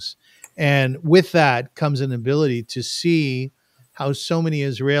things. And with that comes an ability to see how so many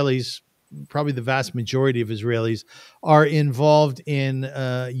Israelis, probably the vast majority of Israelis, are involved in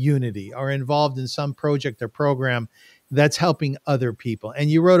unity, are involved in some project or program that's helping other people. And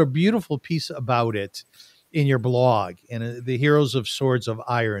you wrote a beautiful piece about it in your blog, and the Heroes of Swords of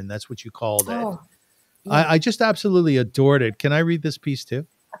Iron. That's what you called it. Oh, yeah. I just absolutely adored it. Can I read this piece too?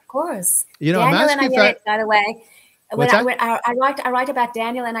 Of course. You know, Daniel I'm and asking Ayelet, by the way. What's I write about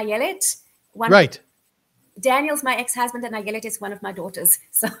Daniel and Ayelet. Right. Daniel's my ex-husband and Ayelet is one of my daughters.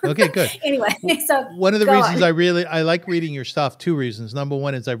 So okay, good. Anyway, so one of the reasons I like reading your stuff, two reasons. Number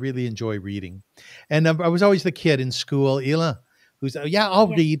one is I really enjoy reading. And I was always the kid in school, Hila, who's, I'll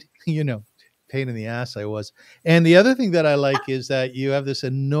read, pain in the ass I was. And the other thing that I like is that you have this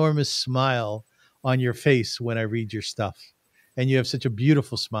enormous smile on your face when I read your stuff. And you have such a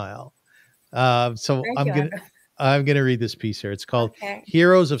beautiful smile. So I'm gonna read this piece here. It's called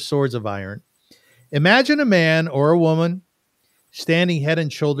Heroes of Swords of Iron. Imagine a man or a woman standing head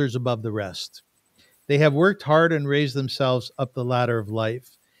and shoulders above the rest. They have worked hard and raised themselves up the ladder of life.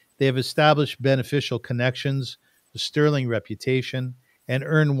 They have established beneficial connections, a sterling reputation, and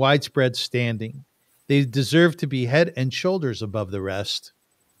earned widespread standing. They deserve to be head and shoulders above the rest.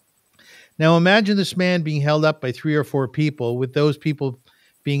 Now imagine this man being held up by 3 or 4 people, with those people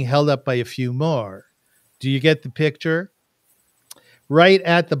being held up by a few more. Do you get the picture? Right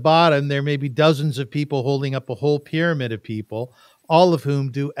at the bottom, there may be dozens of people holding up a whole pyramid of people, all of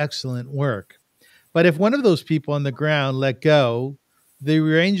whom do excellent work. But if one of those people on the ground let go, the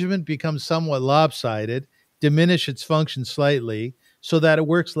arrangement becomes somewhat lopsided, diminish its function slightly so that it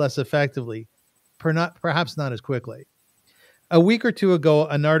works less effectively, perhaps not as quickly. A week or two ago,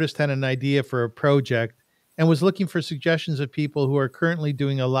 an artist had an idea for a project and was looking for suggestions of people who are currently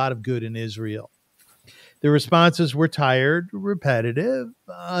doing a lot of good in Israel. The responses were tired, repetitive,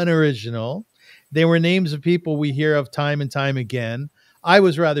 unoriginal. They were names of people we hear of time and time again. I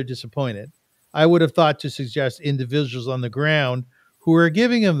was rather disappointed. I would have thought to suggest individuals on the ground who are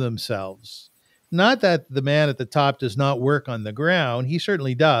giving of themselves. Not that the man at the top does not work on the ground. He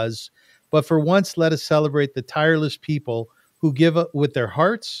certainly does. But for once, let us celebrate the tireless people who give up with their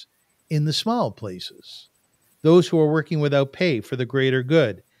hearts in the small places. Those who are working without pay for the greater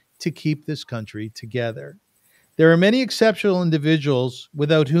good to keep this country together. There are many exceptional individuals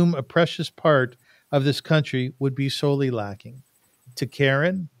without whom a precious part of this country would be sorely lacking. To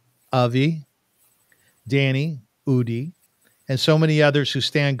Karen, Avi, Danny, Udi, and so many others who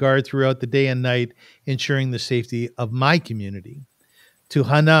stand guard throughout the day and night, ensuring the safety of my community. To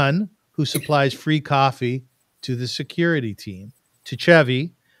Hanan, who supplies free coffee to the security team. To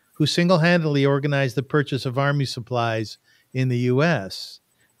Chevy, who single-handedly organized the purchase of army supplies in the U.S.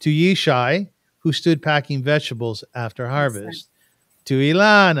 To Yishai, who stood packing vegetables after harvest. To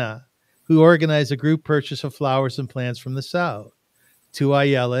Ilana, who organized a group purchase of flowers and plants from the south. To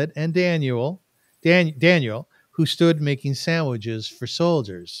Ayelet and Daniel, who stood making sandwiches for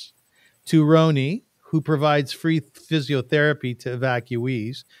soldiers. To Roni, who provides free physiotherapy to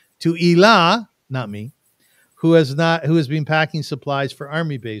evacuees. To Ila, not me, who has been packing supplies for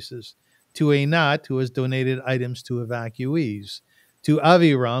army bases. To Einat, who has donated items to evacuees. To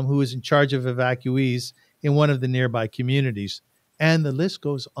Aviram, who is in charge of evacuees in one of the nearby communities. And the list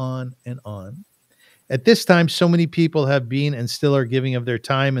goes on and on. At this time, so many people have been and still are giving of their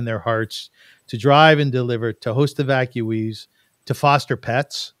time and their hearts to drive and deliver, to host evacuees, to foster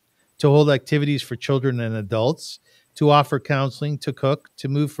pets, to hold activities for children and adults, to offer counseling, to cook, to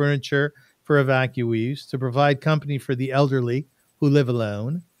move furniture for evacuees, to provide company for the elderly who live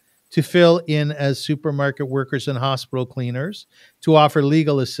alone, to fill in as supermarket workers and hospital cleaners, to offer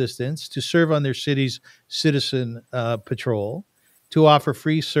legal assistance, to serve on their city's citizen patrol, to offer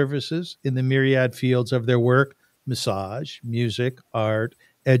free services in the myriad fields of their work, massage, music, art,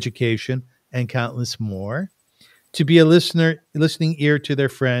 education, and countless more, to be a listening ear to their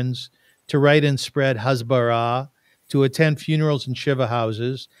friends, to write and spread hasbara, to attend funerals and shiva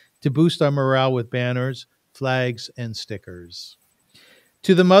houses, to boost our morale with banners, flags, and stickers.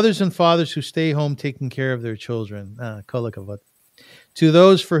 To the mothers and fathers who stay home taking care of their children, kol hakavod. To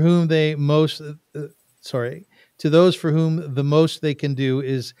those for whom the most they can do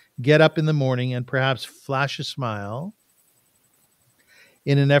is get up in the morning and perhaps flash a smile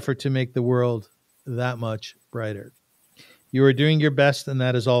in an effort to make the world that much brighter. You are doing your best, and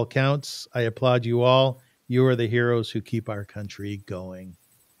that is all counts. I applaud you all. You are the heroes who keep our country going.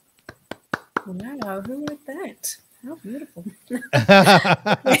 Wow, who wrote that? How beautiful.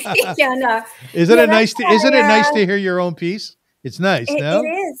 Isn't it nice to hear your own piece? It's nice, no?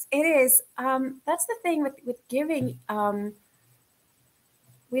 It is. That's the thing with giving.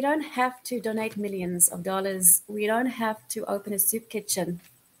 We don't have to donate millions of dollars. We don't have to open a soup kitchen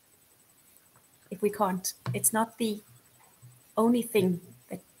if we can't. It's not the only thing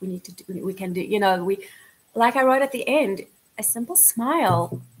that we need to do. We can do. Like I wrote at the end, a simple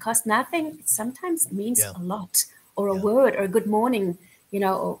smile costs nothing. It sometimes means a lot, or a word, or a good morning,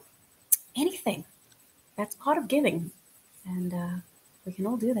 or anything. That's part of giving, and we can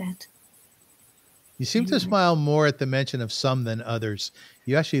all do that. You seem to smile more at the mention of some than others.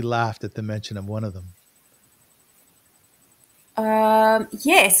 You actually laughed at the mention of one of them.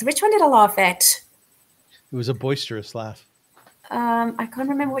 Yes. Which one did I laugh at? It was a boisterous laugh. I can't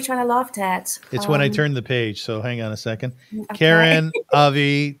remember which one I laughed at. It's when I turned the page, so hang on a second. Okay. Karen,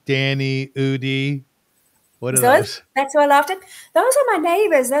 Avi, Danny, Udi. What are those? That's who I laughed at. Those are my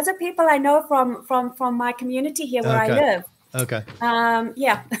neighbors. Those are people I know from my community here where I live. Okay.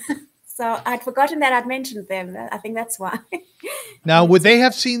 Yeah. So I'd forgotten that I'd mentioned them. I think that's why. Now, would they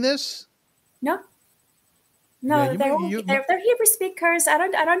have seen this? No, yeah, they're Hebrew speakers. I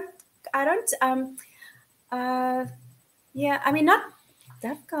don't. Yeah, I mean, not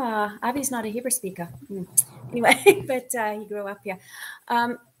Davka. Avi's not a Hebrew speaker. Anyway, but he grew up here.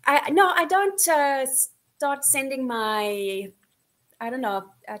 I don't start sending my. I don't know.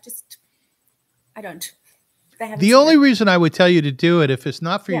 I don't. The only reason I would tell you to do it, if it's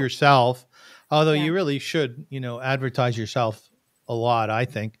not for yourself, although you really should, advertise yourself a lot, I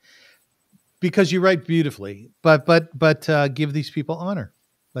think, because you write beautifully. But give these people honor.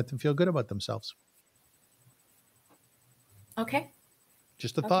 Let them feel good about themselves. Okay.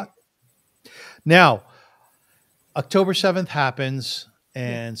 Just a Okay. thought. Now, October 7th happens,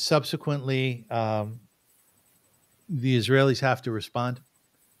 and subsequently, the Israelis have to respond,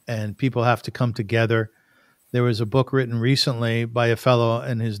 and people have to come together. There was a book written recently by a fellow,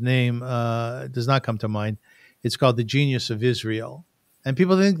 and his name does not come to mind. It's called The Genius of Israel. And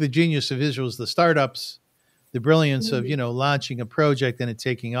people think the genius of Israel is the startups, the brilliance of, launching a project and it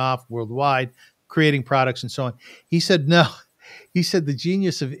taking off worldwide, creating products and so on. He said, no. He said the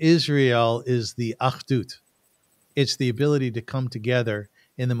genius of Israel is the achdut. It's the ability to come together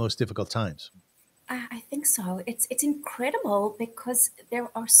in the most difficult times. I think so. It's incredible because there's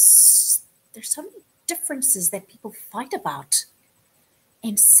so many differences that people fight about,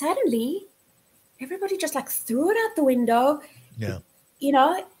 and suddenly everybody just like threw it out the window. Yeah.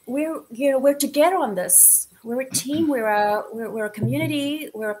 We're together on this. We're a team. We're a community.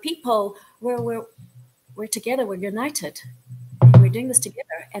 We're a people. We're together. We're united. And we're doing this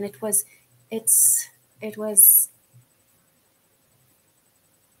together. And it was.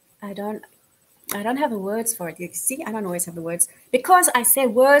 I don't have the words for it. You see, I don't always have the words because I say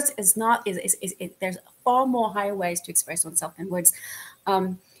words is there's far more higher ways to express oneself than words.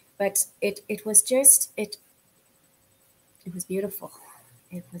 But it was beautiful.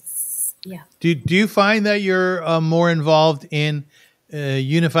 It was, yeah. Do you find that you're more involved in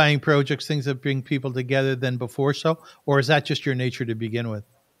unifying projects, things that bring people together than before so? Or is that just your nature to begin with?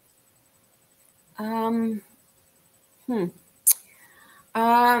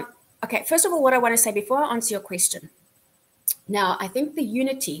 Okay, first of all, what I want to say before I answer your question. Now, I think the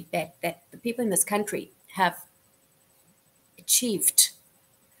unity that the people in this country have achieved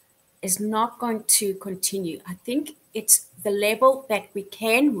is not going to continue. I think it's the level that we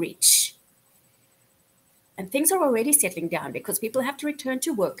can reach. And things are already settling down because people have to return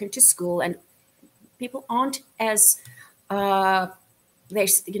to work and to school, and people aren't as they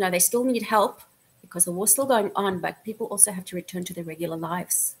still need help because the war's still going on, but people also have to return to their regular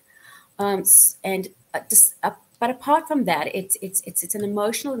lives. But apart from that, it's an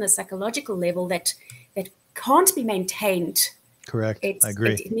emotional and a psychological level that can't be maintained. Correct. I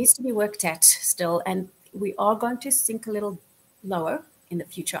agree. It needs to be worked at still, and we are going to sink a little lower in the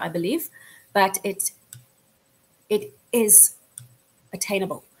future, I believe, but it is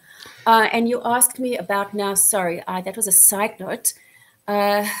attainable. And you asked me about now. Sorry, that was a side note.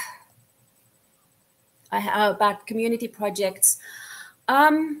 About community projects.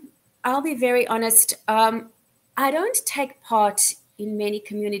 I'll be very honest. I don't take part in many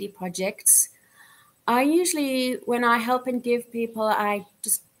community projects. I usually, when I help and give people, I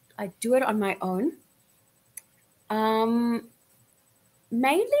do it on my own.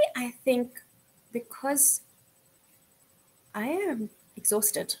 Mainly, I think because I am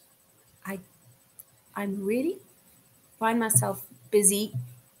exhausted. I'm really find myself busy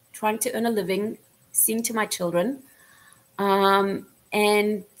trying to earn a living, seeing to my children, and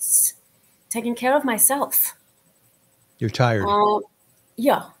taking care of myself. You're tired.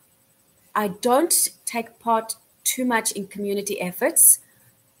 Yeah. I don't take part too much in community efforts.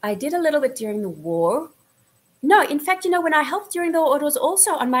 I did a little bit during the war. No, in fact, when I helped during the war, it was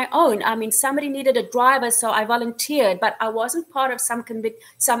also on my own. I mean, somebody needed a driver, so I volunteered, but I wasn't part of some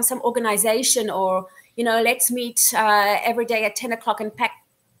organization or, let's meet every day at 10 o'clock and pack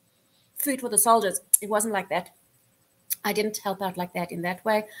food for the soldiers. It wasn't like that. I didn't help out like that in that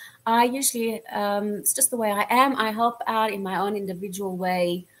way. I usually, it's just the way I am. I help out in my own individual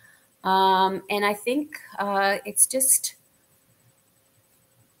way. And I think it's just,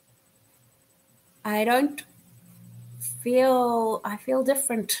 I feel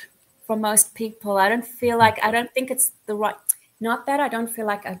different from most people. I don't think it's the right, not that I don't feel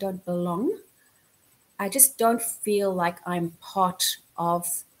like I don't belong. I just don't feel like I'm part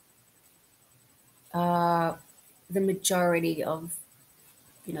of the majority of,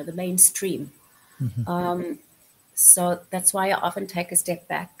 the mainstream. Mm-hmm. So that's why I often take a step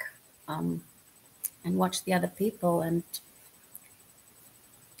back and watch the other people, and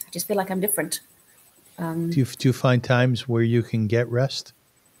I just feel like I'm different. Do you find times where you can get rest?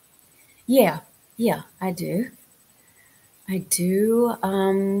 Yeah, I do.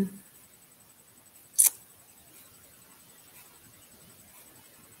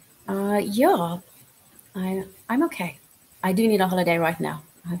 Yeah, I'm okay. I do need a holiday right now.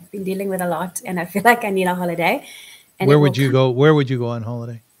 I've been dealing with a lot, and I feel like I need a holiday. And Where would you go? Where would you go on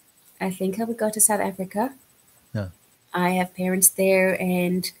holiday? I think I would go to South Africa. Yeah. I have parents there,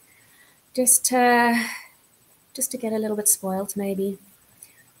 and just to get a little bit spoiled, maybe.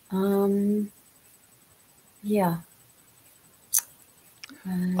 Yeah.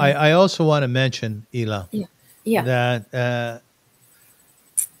 I also want to mention, Hila, yeah. that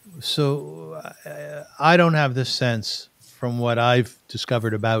So I don't have this sense from what I've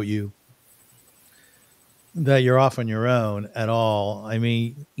discovered about you that you're off on your own at all. I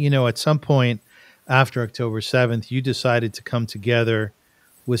mean, at some point after October 7th, you decided to come together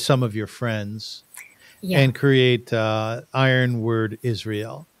with some of your friends Yeah. and create Iron Word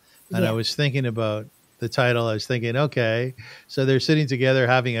Israel. And I Yeah. was thinking about the title. I was thinking, okay, so they're sitting together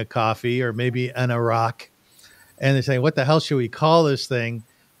having a coffee or maybe an Iraq, and they're saying, what the hell should we call this thing?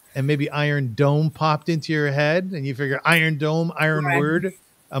 And maybe Iron Dome popped into your head and you figure Iron Dome, Iron Right. Word.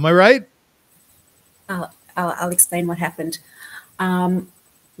 Am I right? I'll explain what happened. Um,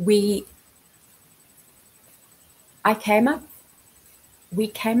 we I came up we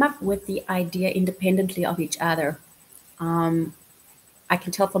came up with the idea independently of each other. Um, I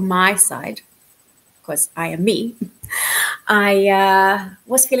can tell from my side, because I am me. I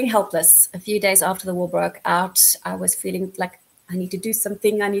was feeling helpless a few days after the war broke out. I was feeling like I need to do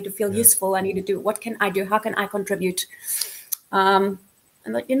something. I need to feel useful. I need to do, what can I do? How can I contribute? And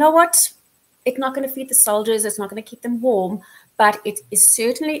like, you know what? It's not going to feed the soldiers. It's not going to keep them warm. But it is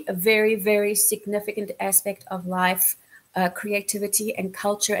certainly a very, very significant aspect of life, creativity and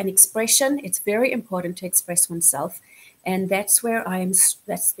culture and expression. It's very important to express oneself. And that's where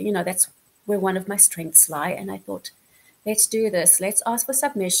that's where one of my strengths lie. And I thought, let's do this. Let's ask for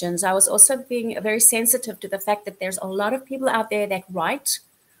submissions. I was also being very sensitive to the fact that there's a lot of people out there that write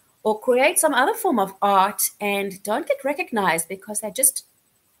or create some other form of art and don't get recognized because they just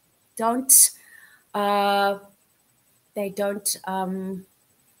don't, what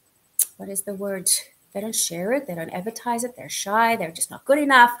is the word? They don't share it. They don't advertise it. They're shy. They're just not good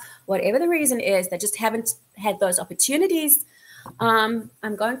enough. Whatever the reason is, they just haven't had those opportunities. I'm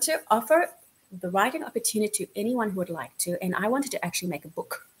going to offer the writing opportunity to anyone who would like to. And I wanted to actually make a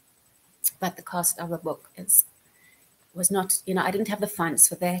book, but the cost of a book was not, I didn't have the funds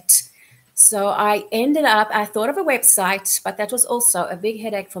for that. So I thought of a website, but that was also a big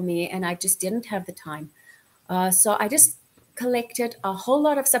headache for me, and I just didn't have the time. So I just collected a whole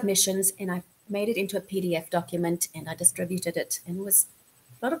lot of submissions, and I made it into a PDF document, and I distributed it. And a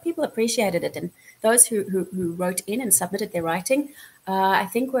lot of people appreciated it, and those who wrote in and submitted their writing, I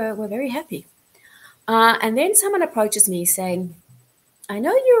think were very happy. And then someone approaches me saying, I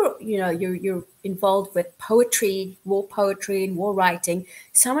know you're involved with poetry, and war writing.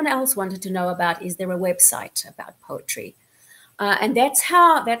 Someone else wanted to know about, is there a website about poetry? And that's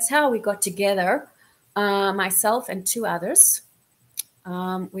how we got together, myself and two others.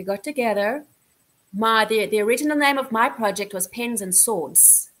 We got together. The original name of my project was Pens and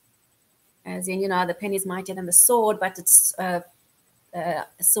Swords. As in, the pen is mightier than the sword, but it's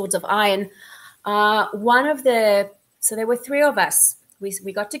swords of iron. So there were three of us.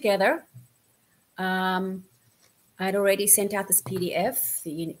 We got together. I'd already sent out this PDF,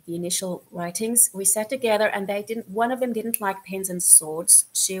 the initial writings. We sat together, and one of them didn't like pens and swords.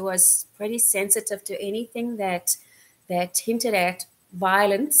 She was pretty sensitive to anything that hinted at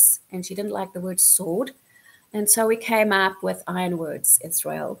violence, and she didn't like the word sword. And so we came up with Iron Words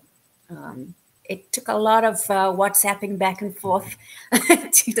Israel. It took a lot of WhatsApping back and forth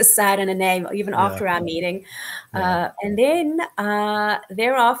to decide on a name, even after our meeting. And then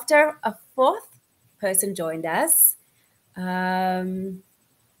thereafter, a fourth person joined us. Let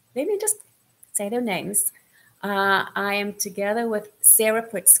me just say their names. I am together with Sarah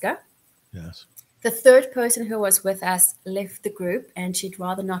Pritzker. Yes. The third person who was with us left the group, and she'd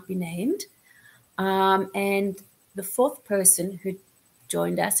rather not be named. And the fourth person who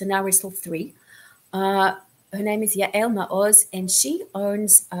joined us, and now we're still three, her name is Yael Maoz, and she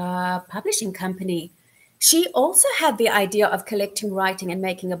owns a publishing company. She also had the idea of collecting writing and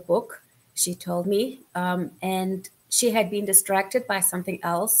making a book, she told me, and she had been distracted by something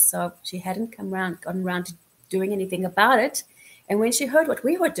else, so she hadn't gotten around to doing anything about it. And when she heard what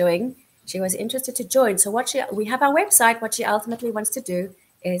we were doing, she was interested to join. So we have our website. What she ultimately wants to do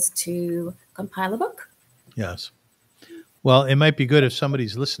is to compile a book. Yes. Well, it might be good if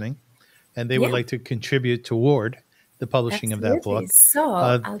somebody's listening and they would like to contribute toward the publishing of that book. So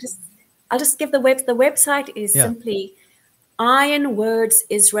I'll just give the website is simply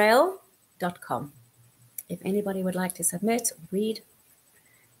ironwordsisrael.com. If anybody would like to submit, read,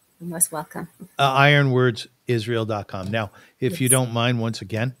 you're most welcome. Ironwordsisrael.com. Now, if you don't mind, once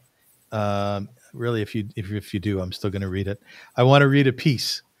again, really, if you do, I'm still going to read it. I want to read a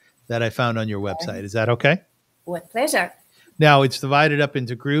piece that I found on your website. Is that okay? With pleasure. Now, it's divided up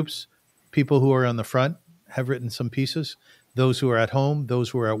into groups. People who are on the front have written some pieces. Those who are at home, those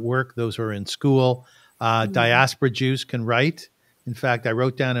who are at work, those who are in school. Diaspora Jews can write. In fact, I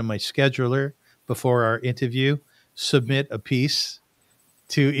wrote down in my scheduler before our interview, submit a piece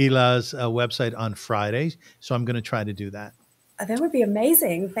to Hila's website on Friday. So I'm going to try to do that. That would be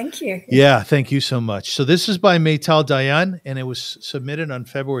amazing. Thank you. Yeah, thank you so much. So this is by Maytal Dayan, and it was submitted on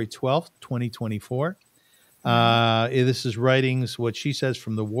February 12th, 2024. This is writings, what she says,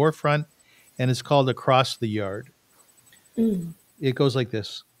 from the war front, and it's called Across the Yard. It goes like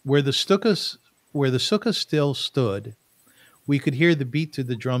this. Where the sukkah still stood, we could hear the beat to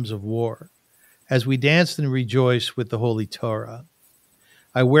the drums of war as we danced and rejoiced with the Holy Torah.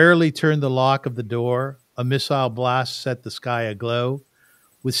 I warily turned the lock of the door. A missile blast set the sky aglow.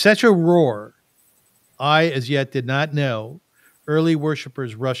 With such a roar, I as yet did not know, early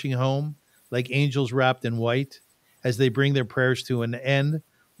worshipers rushing home like angels wrapped in white as they bring their prayers to an end,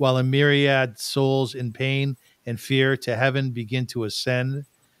 while a myriad souls in pain and fear to heaven begin to ascend.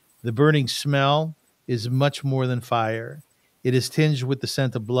 The burning smell is much more than fire. It is tinged with the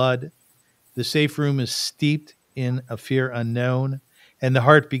scent of blood. The safe room is steeped in a fear unknown, and the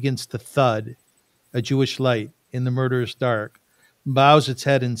heart begins to thud. A Jewish light in the murderous dark bows its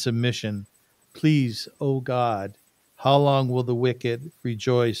head in submission. Please, O God, how long will the wicked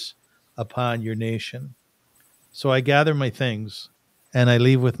rejoice upon your nation? So I gather my things, and I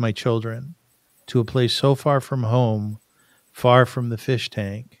leave with my children to a place so far from home, far from the fish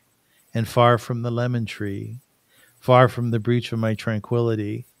tank, and far from the lemon tree, far from the breach of my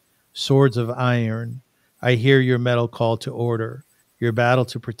tranquility. Swords of iron, I hear your metal call to order, your battle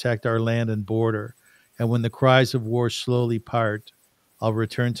to protect our land and border. And when the cries of war slowly part, I'll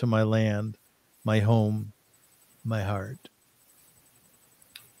return to my land, my home, my heart.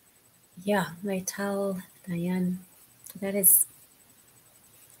 Yeah, Maytal Dayan. That was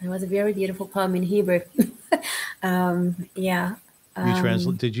a very beautiful poem in Hebrew. Yeah.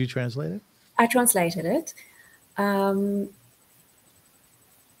 Did you translate it? I translated it. I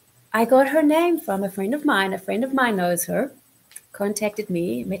got her name from a friend of mine. A friend of mine knows her, contacted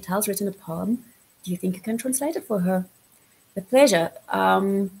me. Maytal's written a poem. Do you think you can translate it for her? With pleasure.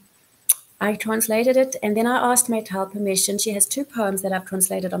 I translated it, and then I asked Maytal permission. She has 2 poems that I've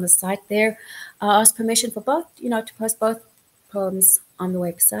translated on the site there. I asked permission for both, to post both poems on the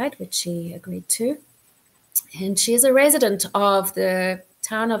website, which she agreed to. And she is a resident of the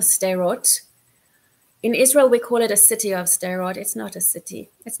town of Sderot. In Israel, we call it a city of Sderot. It's not a city.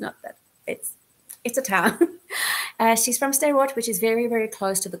 It's not that. It's a town. She's from Sderot, which is very, very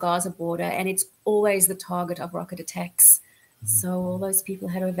close to the Gaza border, and it's always the target of rocket attacks. So all those people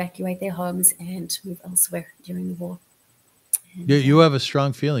had to evacuate their homes and move elsewhere during the war. And, You have a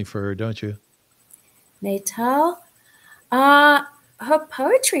strong feeling for her, don't you? Maytal, her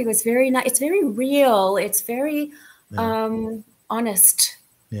poetry was very nice. It's very real. It's very honest.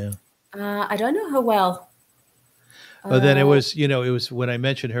 Yeah. I don't know her well. But then it was when I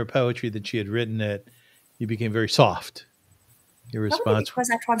mentioned her poetry that she had written it, you became very soft. Your response,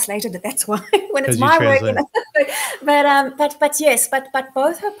 because I translated it. That's why. When it's my work, but yes, but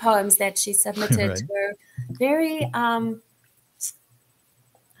both her poems that she submitted Right. were very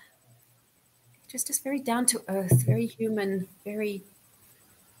just very down to earth, very human, very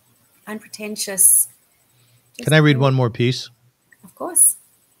unpretentious. Can I read one more piece? Of course.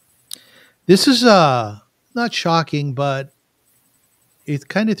 This is not shocking, but it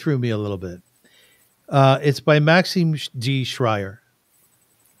kind of threw me a little bit. It's by Maxim G. Schreier.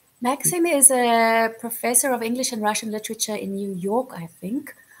 Maxim is a professor of English and Russian literature in New York, I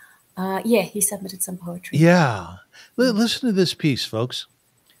think. Yeah, he submitted some poetry. Yeah. Listen to this piece, folks.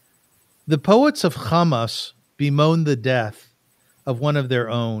 The poets of Hamas bemoan the death of one of their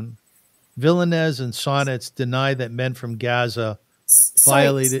own. Villainez and sonnets deny that men from Gaza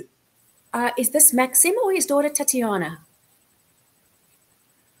violated. Is this Maxim or his daughter Tatiana?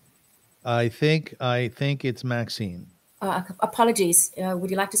 I think it's Maxine. Apologies.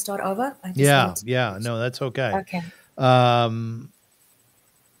 Would you like to start over? Yeah. No, that's okay. Okay.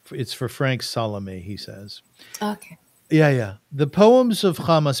 It's for Frank Salome, he says. Okay. Yeah. The poems of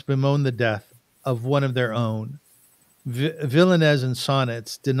Hamas bemoan the death of one of their own. Villainez and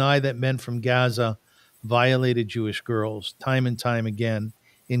sonnets deny that men from Gaza violated Jewish girls time and time again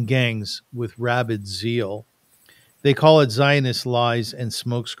in gangs with rabid zeal. They call it Zionist lies and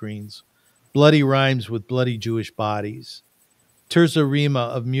smokescreens, bloody rhymes with bloody Jewish bodies, terza rima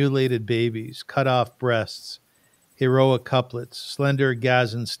of mutilated babies, cut off breasts, heroic couplets, slender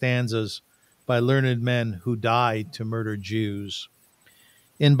Gazan stanzas by learned men who died to murder Jews.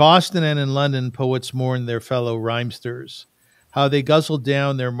 In Boston and in London, poets mourn their fellow rhymesters, how they guzzled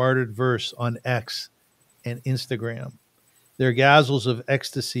down their martyred verse on X and Instagram, their gazels of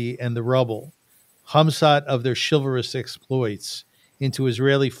ecstasy and the rubble, Hamsat of their chivalrous exploits into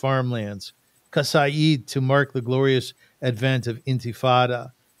Israeli farmlands, Kasa'id to mark the glorious advent of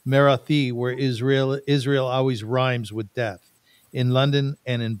Intifada. Marathi, where Israel always rhymes with death. In London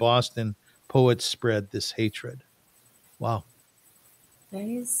and in Boston, poets spread this hatred. Wow. That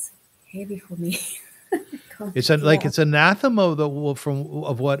is heavy for me. It's anathema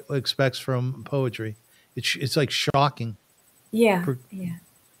of what it expects from poetry. It's like shocking. Yeah.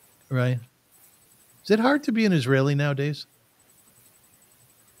 Right. Is it hard to be an Israeli nowadays?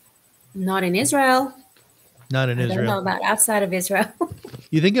 Not in Israel. Not in Israel. I don't know about outside of Israel.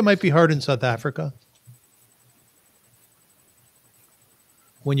 You think it might be hard in South Africa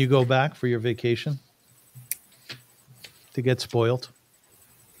when you go back for your vacation to get spoiled?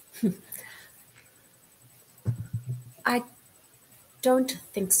 I don't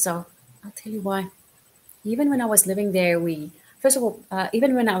think so. I'll tell you why. Even when I was living there, the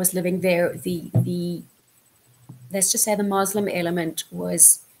let's just say the Muslim element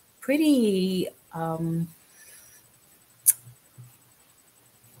was pretty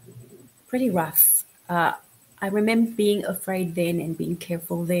rough. I remember being afraid then and being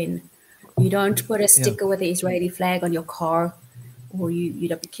careful then. You don't put a sticker with the Israeli flag on your car, or you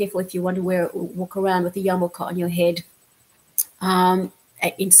don't be careful if you want to walk around with a yarmulke on your head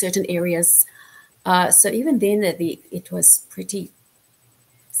in certain areas. So even then, it was pretty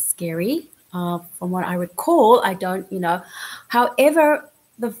scary. From what I recall, I don't, However,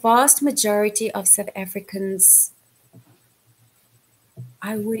 the vast majority of South Africans,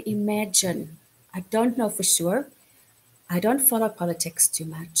 I would imagine, I don't know for sure. I don't follow politics too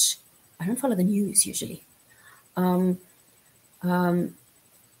much. I don't follow the news usually.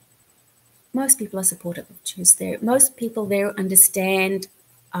 Most people are supportive of Jews there. Most people there understand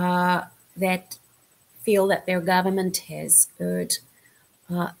that feel that their government has erred.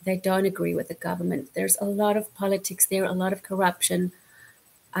 They don't agree with the government. There's a lot of politics there, a lot of corruption.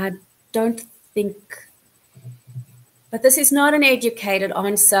 I don't think, but this is not an educated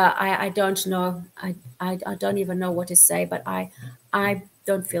answer. I don't know. I don't even know what to say, but I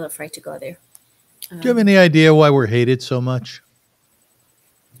don't feel afraid to go there. Do you have any idea why we're hated so much?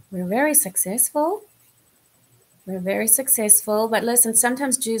 We're very successful. But listen,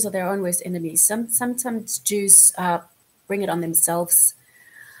 sometimes Jews are their own worst enemies. Sometimes Jews bring it on themselves.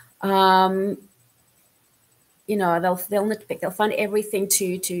 They'll nitpick. They'll find everything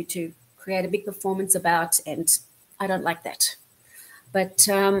to create a big performance about, and I don't like that. But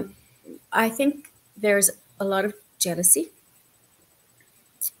I think there's a lot of jealousy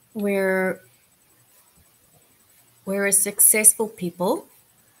where as successful people,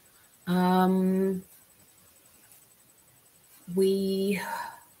 we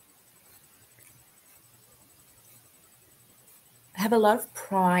have a lot of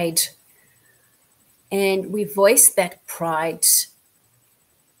pride, and we voice that pride.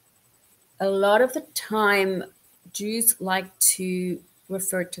 A lot of the time, Jews like to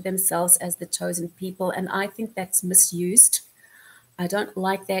refer to themselves as the chosen people, and I think that's misused. I don't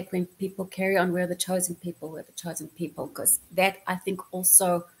like that when people carry on, we're the chosen people, because that, I think,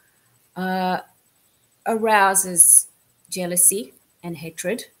 also arouses jealousy and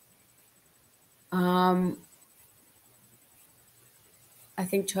hatred. I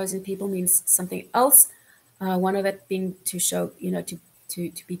think chosen people means something else. One of it being to show, to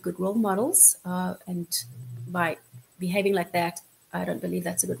be good role models. And by behaving like that, I don't believe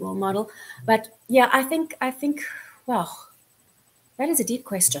that's a good role model. But yeah, I think, well, that is a deep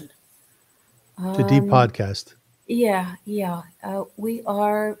question. It's a deep podcast. Yeah. We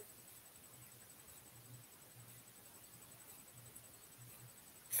are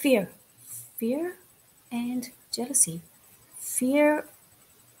fear and jealousy. Fear,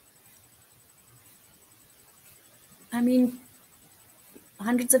 I mean,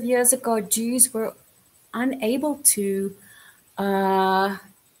 hundreds of years ago, Jews were unable to have,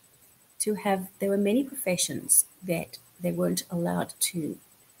 there were many professions that they weren't allowed to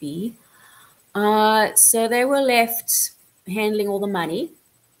be. So they were left handling all the money.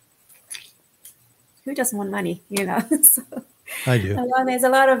 Who doesn't want money, So, I do. There's a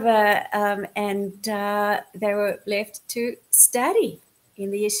lot of, and they were left to study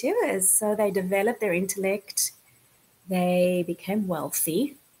in the yeshivas. So they developed their intellect. They became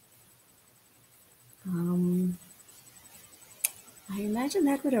wealthy. I imagine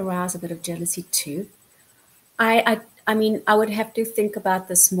that would arouse a bit of jealousy too. I mean, I would have to think about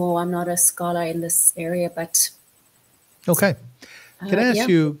this more. I'm not a scholar in this area, but okay. Can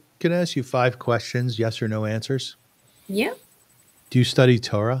I ask you 5 questions, yes or no answers? Yeah. Do you study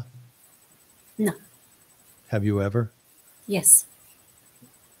Torah? No. Have you ever? Yes.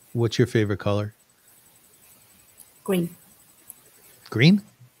 What's your favorite color? Green. Green?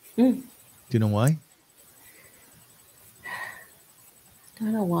 Do you know why?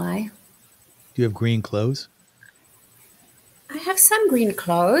 Don't know why. Do you have green clothes? I have some green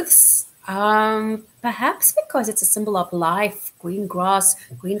clothes. Perhaps because it's a symbol of life, green grass,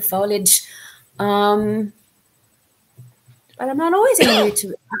 green foliage. But I'm not always in the mood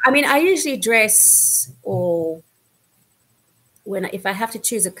to. I mean, I usually dress or if I have to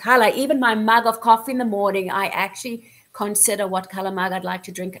choose a color, even my mug of coffee in the morning, I actually consider what color mug I'd like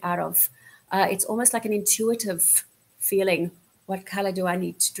to drink out of. It's almost like an intuitive feeling. What color do I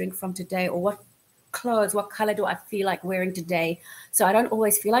need to drink from today, or what color do I feel like wearing today? So I don't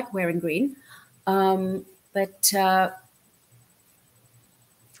always feel like wearing green, but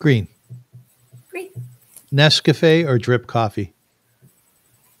Green. green. Nescafe or drip coffee?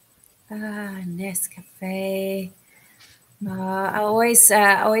 Nescafe. I always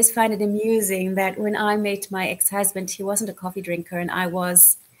find it amusing that when I met my ex-husband, he wasn't a coffee drinker and I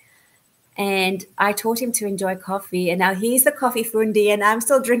was. And I taught him to enjoy coffee, and now he's the coffee fundi, and I'm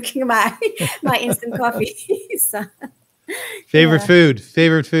still drinking my instant coffee. So, Favorite yeah. food,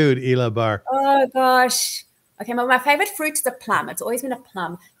 Hila Bar. Oh gosh. Okay, my favorite fruit is a plum. It's always been a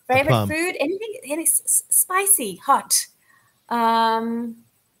plum. Favorite plum. food, anything spicy, hot. I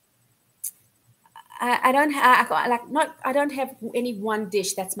don't have I don't have any one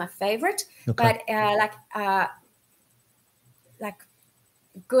dish that's my favorite, Okay. but like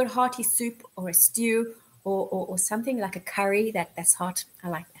good hearty soup or a stew or something like a curry that's hot. I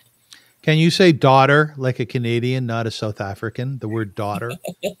like that. Can you say daughter like a Canadian, not a South African? The word daughter.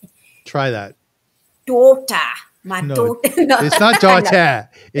 Try that. Daughter. My No, daughter. No. It's not daughter.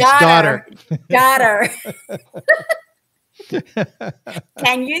 It's daughter. Daughter.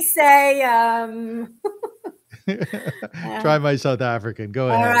 Can you say Try my South African. Go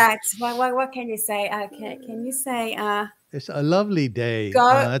all ahead. right. What can you say? Can you say It's a lovely day.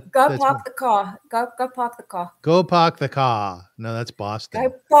 go That's park the car. Go park the car. Go park the car. No, that's Boston.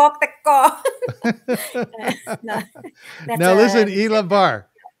 Go park the car. No, Now listen, Hila Bar.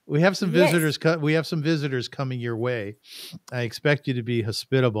 We have some Yes. visitors. We have some visitors coming your way. I expect you to be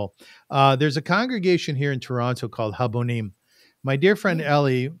hospitable. There's a congregation here in Toronto called Habonim. My dear friend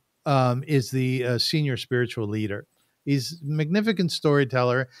Ellie is the senior spiritual leader. He's a magnificent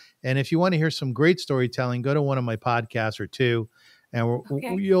storyteller, and if you want to hear some great storytelling, go to one of my podcasts or two, and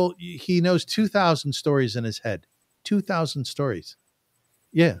Okay. he knows 2,000 stories in his head. 2,000 stories.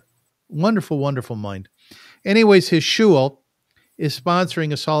 Yeah, wonderful, wonderful mind. Anyways, his shul is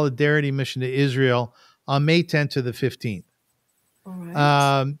sponsoring a solidarity mission to Israel on May 10th to the 15th. All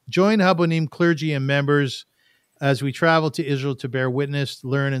right. Join Habonim clergy and members as we travel to Israel to bear witness,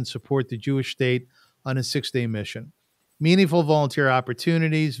 learn, and support the Jewish state on a 6-day mission. Meaningful volunteer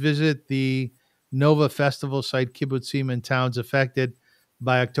opportunities. Visit the Nova Festival site, kibbutzim, and towns affected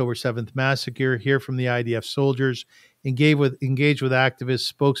by October 7th massacre. Hear from the IDF soldiers. Engage with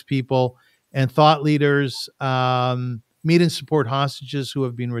activists, spokespeople, and thought leaders. Meet and support hostages who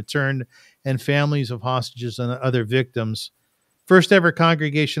have been returned and families of hostages and other victims. First ever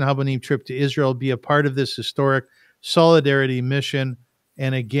congregation Habonim trip to Israel. Be a part of this historic solidarity mission.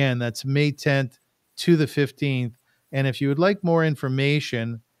 And again, that's May 10th to the 15th. And if you would like more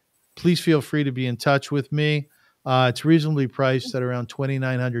information, please feel free to be in touch with me. It's reasonably priced at around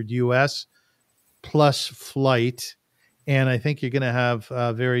 $2,900 US plus flight. And I think you're going to have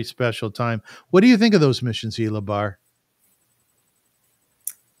a very special time. What do you think of those missions, Hila Bar?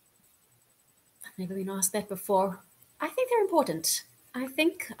 I've never been asked that before. I think they're important. I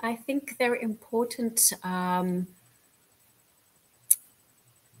think they're important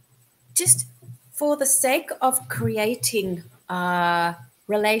just for the sake of creating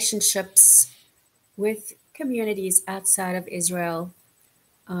relationships with communities outside of Israel.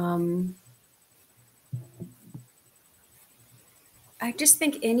 I just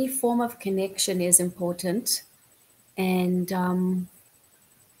think any form of connection is important, and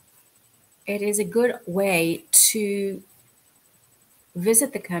it is a good way to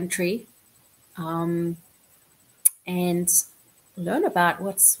visit the country and learn about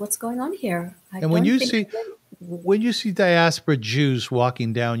what's going on here. And when you see diaspora Jews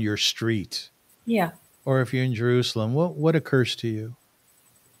walking down your street, yeah, or if you're in Jerusalem, what occurs to you?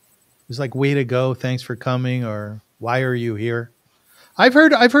 It's like, way to go, thanks for coming, or why are you here? I've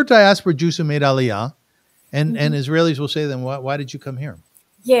heard diaspora Jews who made Aliyah, and Israelis will say to them, why did you come here?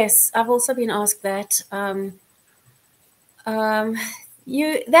 Yes, I've also been asked that.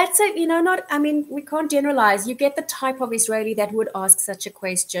 We can't generalize. You get the type of Israeli that would ask such a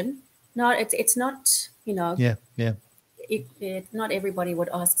question. No, it's not, Yeah. Not everybody would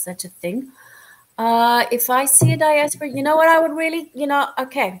ask such a thing. If I see a diaspora, you know what I would really,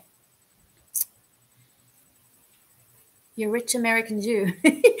 okay. you're a rich American Jew.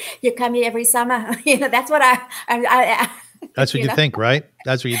 You come here every summer. That's what That's what you think, right?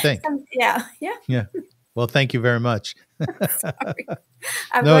 That's what you think. Yeah. Yeah. Well, thank you very much. Sorry.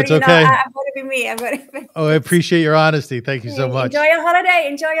 No, it's okay. I'm going to be me. I'm going to be. Oh, I appreciate your honesty. Thank you so much. Enjoy your holiday.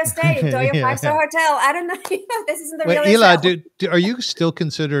 Enjoy your stay. Enjoy your Yeah. 5-star hotel. I don't know. This isn't the real Hila, Israel. are you still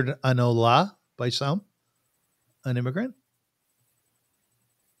considered an Olah by some? An immigrant?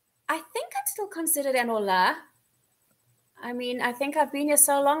 I think I'm still considered an Olah. I mean, I think I've been here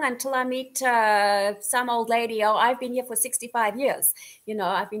so long until I meet some old lady. Oh, I've been here for 65 years.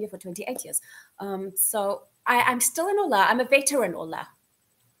 I've been here for 28 years. So I'm still an Olah. I'm a veteran Olah.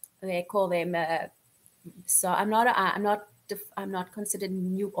 They call them. So I'm not considered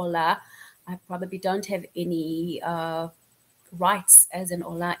new Olah. I probably don't have any rights as an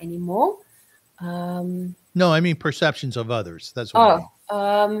Olah anymore. No, I mean perceptions of others. That's what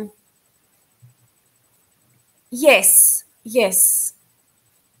I mean. Yes.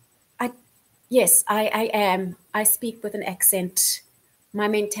 I am. I speak with an accent. My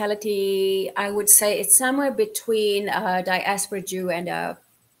mentality, I would say, it's somewhere between a diaspora Jew and a,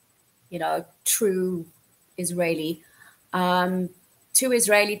 true Israeli. Too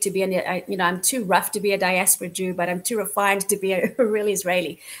Israeli to be I'm too rough to be a diaspora Jew, but I'm too refined to be a real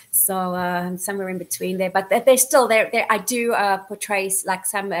Israeli. So I'm somewhere in between there. But they're still there. I do portray like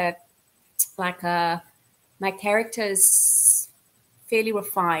some my character's fairly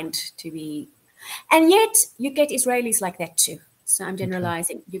refined to be, and yet you get Israelis like that too. So I'm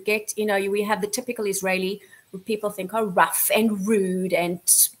generalizing. Okay. You get, we have the typical Israeli who people think are rough and rude and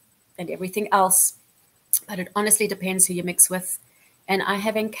everything else. But it honestly depends who you mix with. And I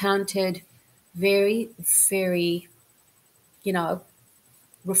have encountered very, very,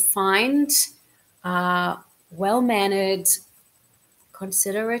 refined, well-mannered,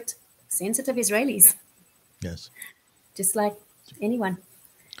 considerate, sensitive Israelis. Yes. Just like anyone.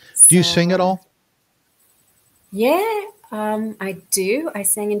 Do you sing at all? Yeah, I do. I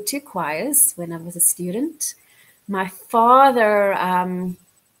sang in 2 choirs when I was a student. My father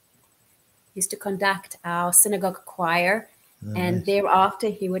used to conduct our synagogue choir, and thereafter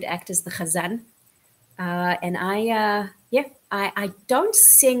he would act as the chazan. And I don't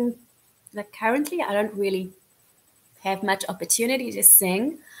sing, like currently I don't really have much opportunity to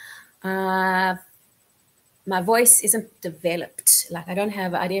sing. My voice isn't developed. Like I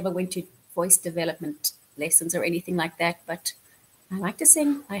never went to voice development lessons or anything like that, but I like to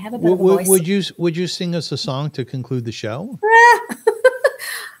sing. I have a bit of a voice. Would you sing us a song to conclude the show?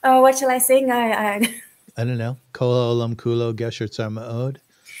 Oh, what shall I sing? I don't know. Kol olam kulo gesher tzar ma'od.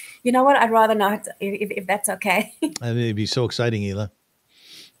 You know what? I'd rather not, if that's okay. I mean, it'd be so exciting, Hila.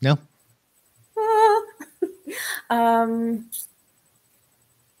 No?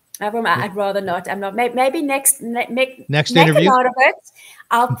 Avrum, I'd rather not. I'm not. Maybe next interview. Make a note of it.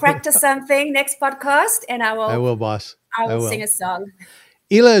 I'll practice something next podcast, and I will. I will, boss. I will sing a song.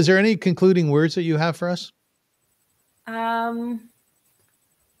 Hila, is there any concluding words that you have for us? About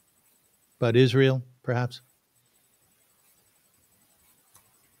Israel, perhaps?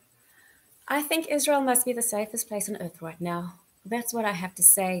 I think Israel must be the safest place on earth right now. That's what I have to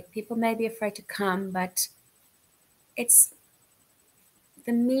say. People may be afraid to come, but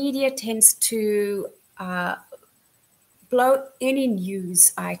the media tends to blow any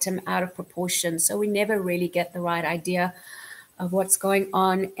news item out of proportion. So we never really get the right idea of what's going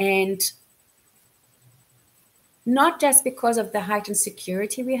on. And not just because of the heightened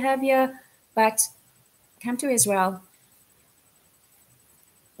security we have here, but come to Israel.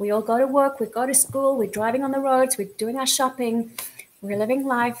 We all go to work, we go to school, we're driving on the roads, we're doing our shopping, we're living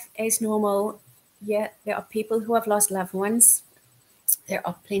life as normal. Yet there are people who have lost loved ones. There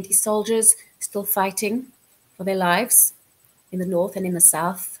are plenty soldiers still fighting for their lives in the north and in the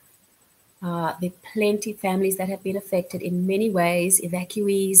south. There are plenty families that have been affected in many ways,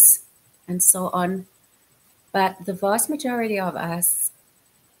 evacuees and so on. But the vast majority of us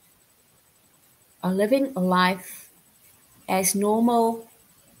are living life as normal,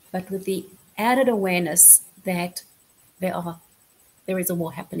 but with the added awareness that there is a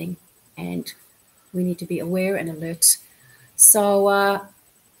war happening and we need to be aware and alert. So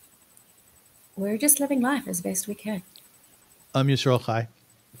we're just living life as best we can. I'm Yisrael Chai.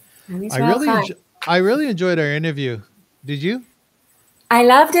 I'm Yisrael Chai. I really enjoyed our interview. Did you? I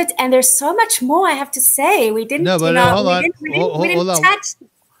loved it, and there's so much more I have to say. We didn't. No, but hold on. We didn't touch.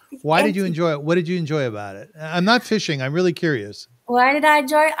 Why did you enjoy it? What did you enjoy about it? I'm not fishing. I'm really curious. Why did I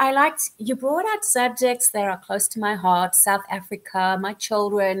enjoy it? I liked you brought out subjects that are close to my heart: South Africa, my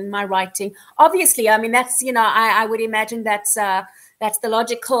children, my writing. Obviously, I mean that's I would imagine that's the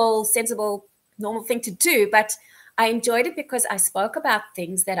logical, sensible, normal thing to do. But I enjoyed it because I spoke about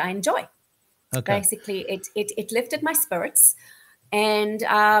things that I enjoy. Okay. Basically, it lifted my spirits, and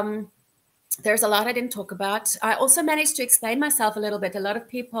there's a lot I didn't talk about. I also managed to explain myself a little bit.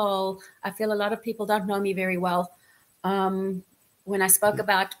 I feel a lot of people don't know me very well. When I spoke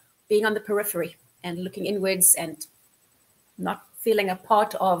about being on the periphery and looking inwards and not feeling a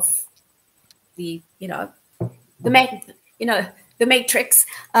part of the matrix.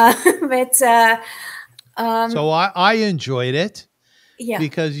 So I enjoyed it Yeah.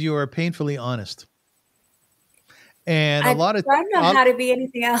 because you are painfully honest. And I don't know how to be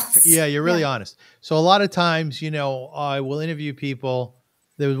anything else. Yeah, you're really honest. So a lot of times, I will interview people.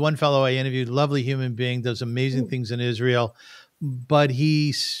 There was one fellow I interviewed, lovely human being, does amazing things in Israel, but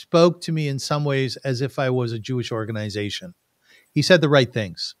he spoke to me in some ways as if I was a Jewish organization. He said the right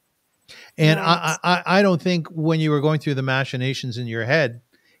things. And Right. I don't think when you were going through the machinations in your head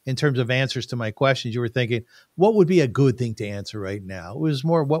in terms of answers to my questions, you were thinking, what would be a good thing to answer right now? It was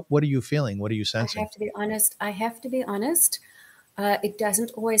more, what are you feeling? What are you sensing? I have to be honest. It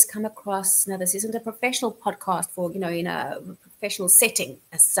doesn't always come across. Now, this isn't a professional podcast for, in a professional setting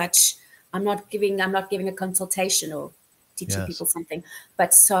as such. I'm not giving a consultation or teaching people something.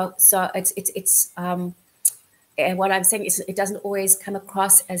 But so it's and what I'm saying is it doesn't always come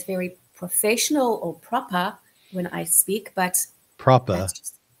across as very professional or proper when I speak, but Proper. that's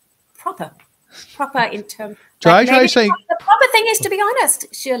just proper in terms. Try saying the proper thing is to be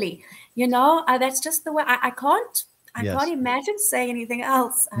honest, surely. That's just the way I can't imagine saying anything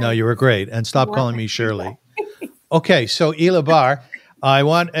else. No, you were great. And stop calling me Shirley. Okay, so Hila Bar, I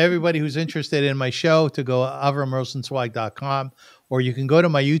want everybody who's interested in my show to go avrumrosensweig.com, or you can go to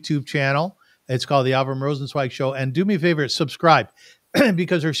my YouTube channel. It's called the Avrum Rosensweig Show. And do me a favor, subscribe,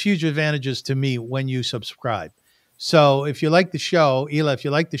 because there's huge advantages to me when you subscribe. So if you like the show, Hila, if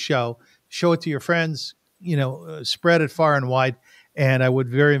you like the show, show it to your friends, spread it far and wide. And I would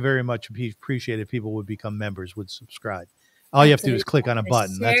very, very much appreciate if people would become members, would subscribe. All you have to do is click on a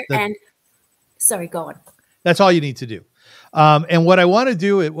button. Sorry, go on. That's all you need to do. And what I want to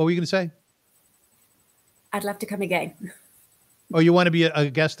do, what were you going to say? I'd love to come again. Oh, you want to be a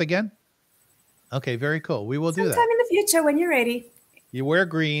guest again? Okay, very cool. We will do that. Sometime in the future when you're ready. You wear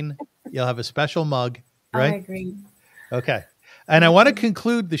green. You'll have a special mug, right? I agree. Okay. And I want to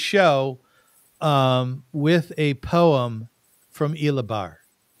conclude the show with a poem from Hila Bar.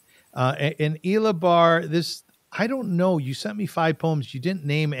 And Hila Bar, I don't know. You sent me 5 poems. You didn't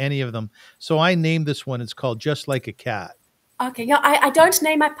name any of them. So I named this one. It's called Just Like a Cat. Okay. Yeah, I don't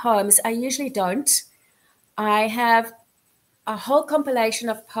name my poems. I usually don't. I have a whole compilation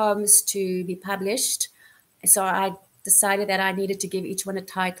of poems to be published. So I decided that I needed to give each one a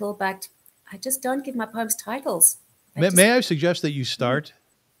title, but I just don't give my poems titles. May I suggest that you start?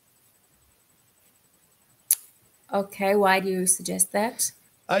 Okay. Why do you suggest that?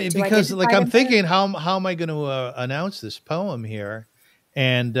 Because I'm thinking, how am I going to announce this poem here?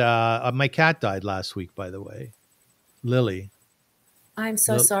 And my cat died last week, by the way, Lily. I'm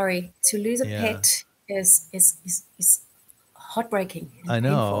so sorry. To lose a pet is heartbreaking. I know.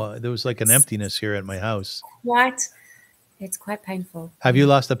 Painful. There was like an emptiness here at my house. It's quite painful. Have you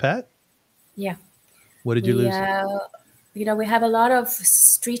lost a pet? Yeah. What did you lose? We have a lot of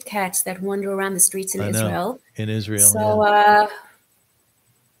street cats that wander around the streets in Israel. In Israel. So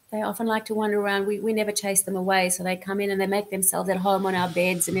they often like to wander around. We never chase them away. So they come in and they make themselves at home on our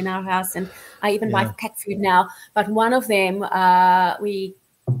beds and in our house. And I even buy cat food now. But one of them we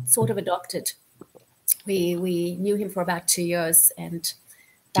sort of adopted. We knew him for about 2 years. And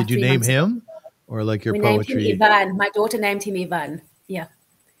did you name him? Or like your poetry? We named him Ivan. My daughter named him Ivan. Yeah.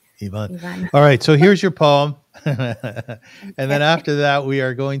 Ivan. All right. So here's your poem. And then after that, we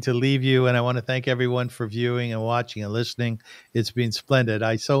are going to leave you. And I want to thank everyone for viewing and watching and listening. It's been splendid.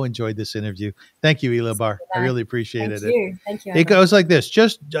 I so enjoyed this interview. Thank you, Hila Bar. I really appreciated it. Thank you. It goes like this.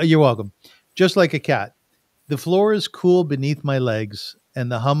 You're welcome. Just like a cat. The floor is cool beneath my legs, and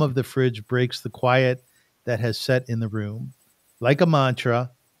the hum of the fridge breaks the quiet that has set in the room. Like a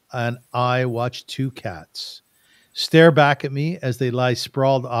mantra, and I watch 2 cats stare back at me as they lie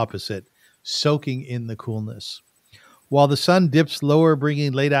sprawled opposite, soaking in the coolness. While the sun dips lower,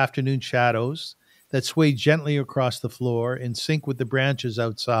 bringing late afternoon shadows that sway gently across the floor in sync with the branches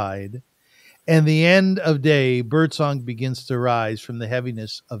outside, and the end of day, birdsong begins to rise from the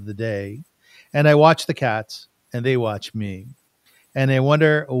heaviness of the day. And I watch the cats, and they watch me. And I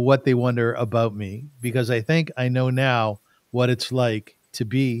wonder what they wonder about me, because I think I know now what it's like to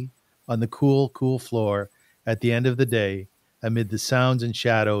be on the cool, cool floor at the end of the day, amid the sounds and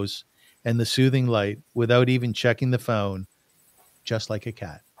shadows and the soothing light, without even checking the phone, just like a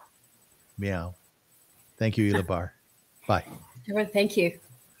cat. Meow. Thank you, Hila Bar. Bye. Well, thank you.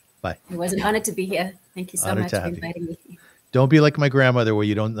 Bye. It was an honor to be here. Thank you so Honored much to for have you. inviting me. Don't be like my grandmother where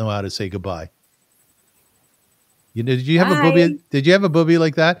you don't know how to say goodbye. Did you have a Bye. booby? Did you have a booby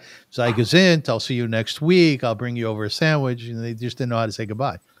like that? Zygazint, I'll see you next week. I'll bring you over a sandwich. And they just didn't know how to say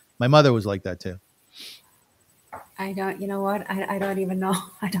goodbye. My mother was like that too. I don't, you know what? I don't even know.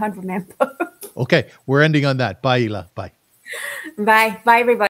 I don't remember. Okay, we're ending on that. Bye, Hila. Bye. Bye. Bye, everybody.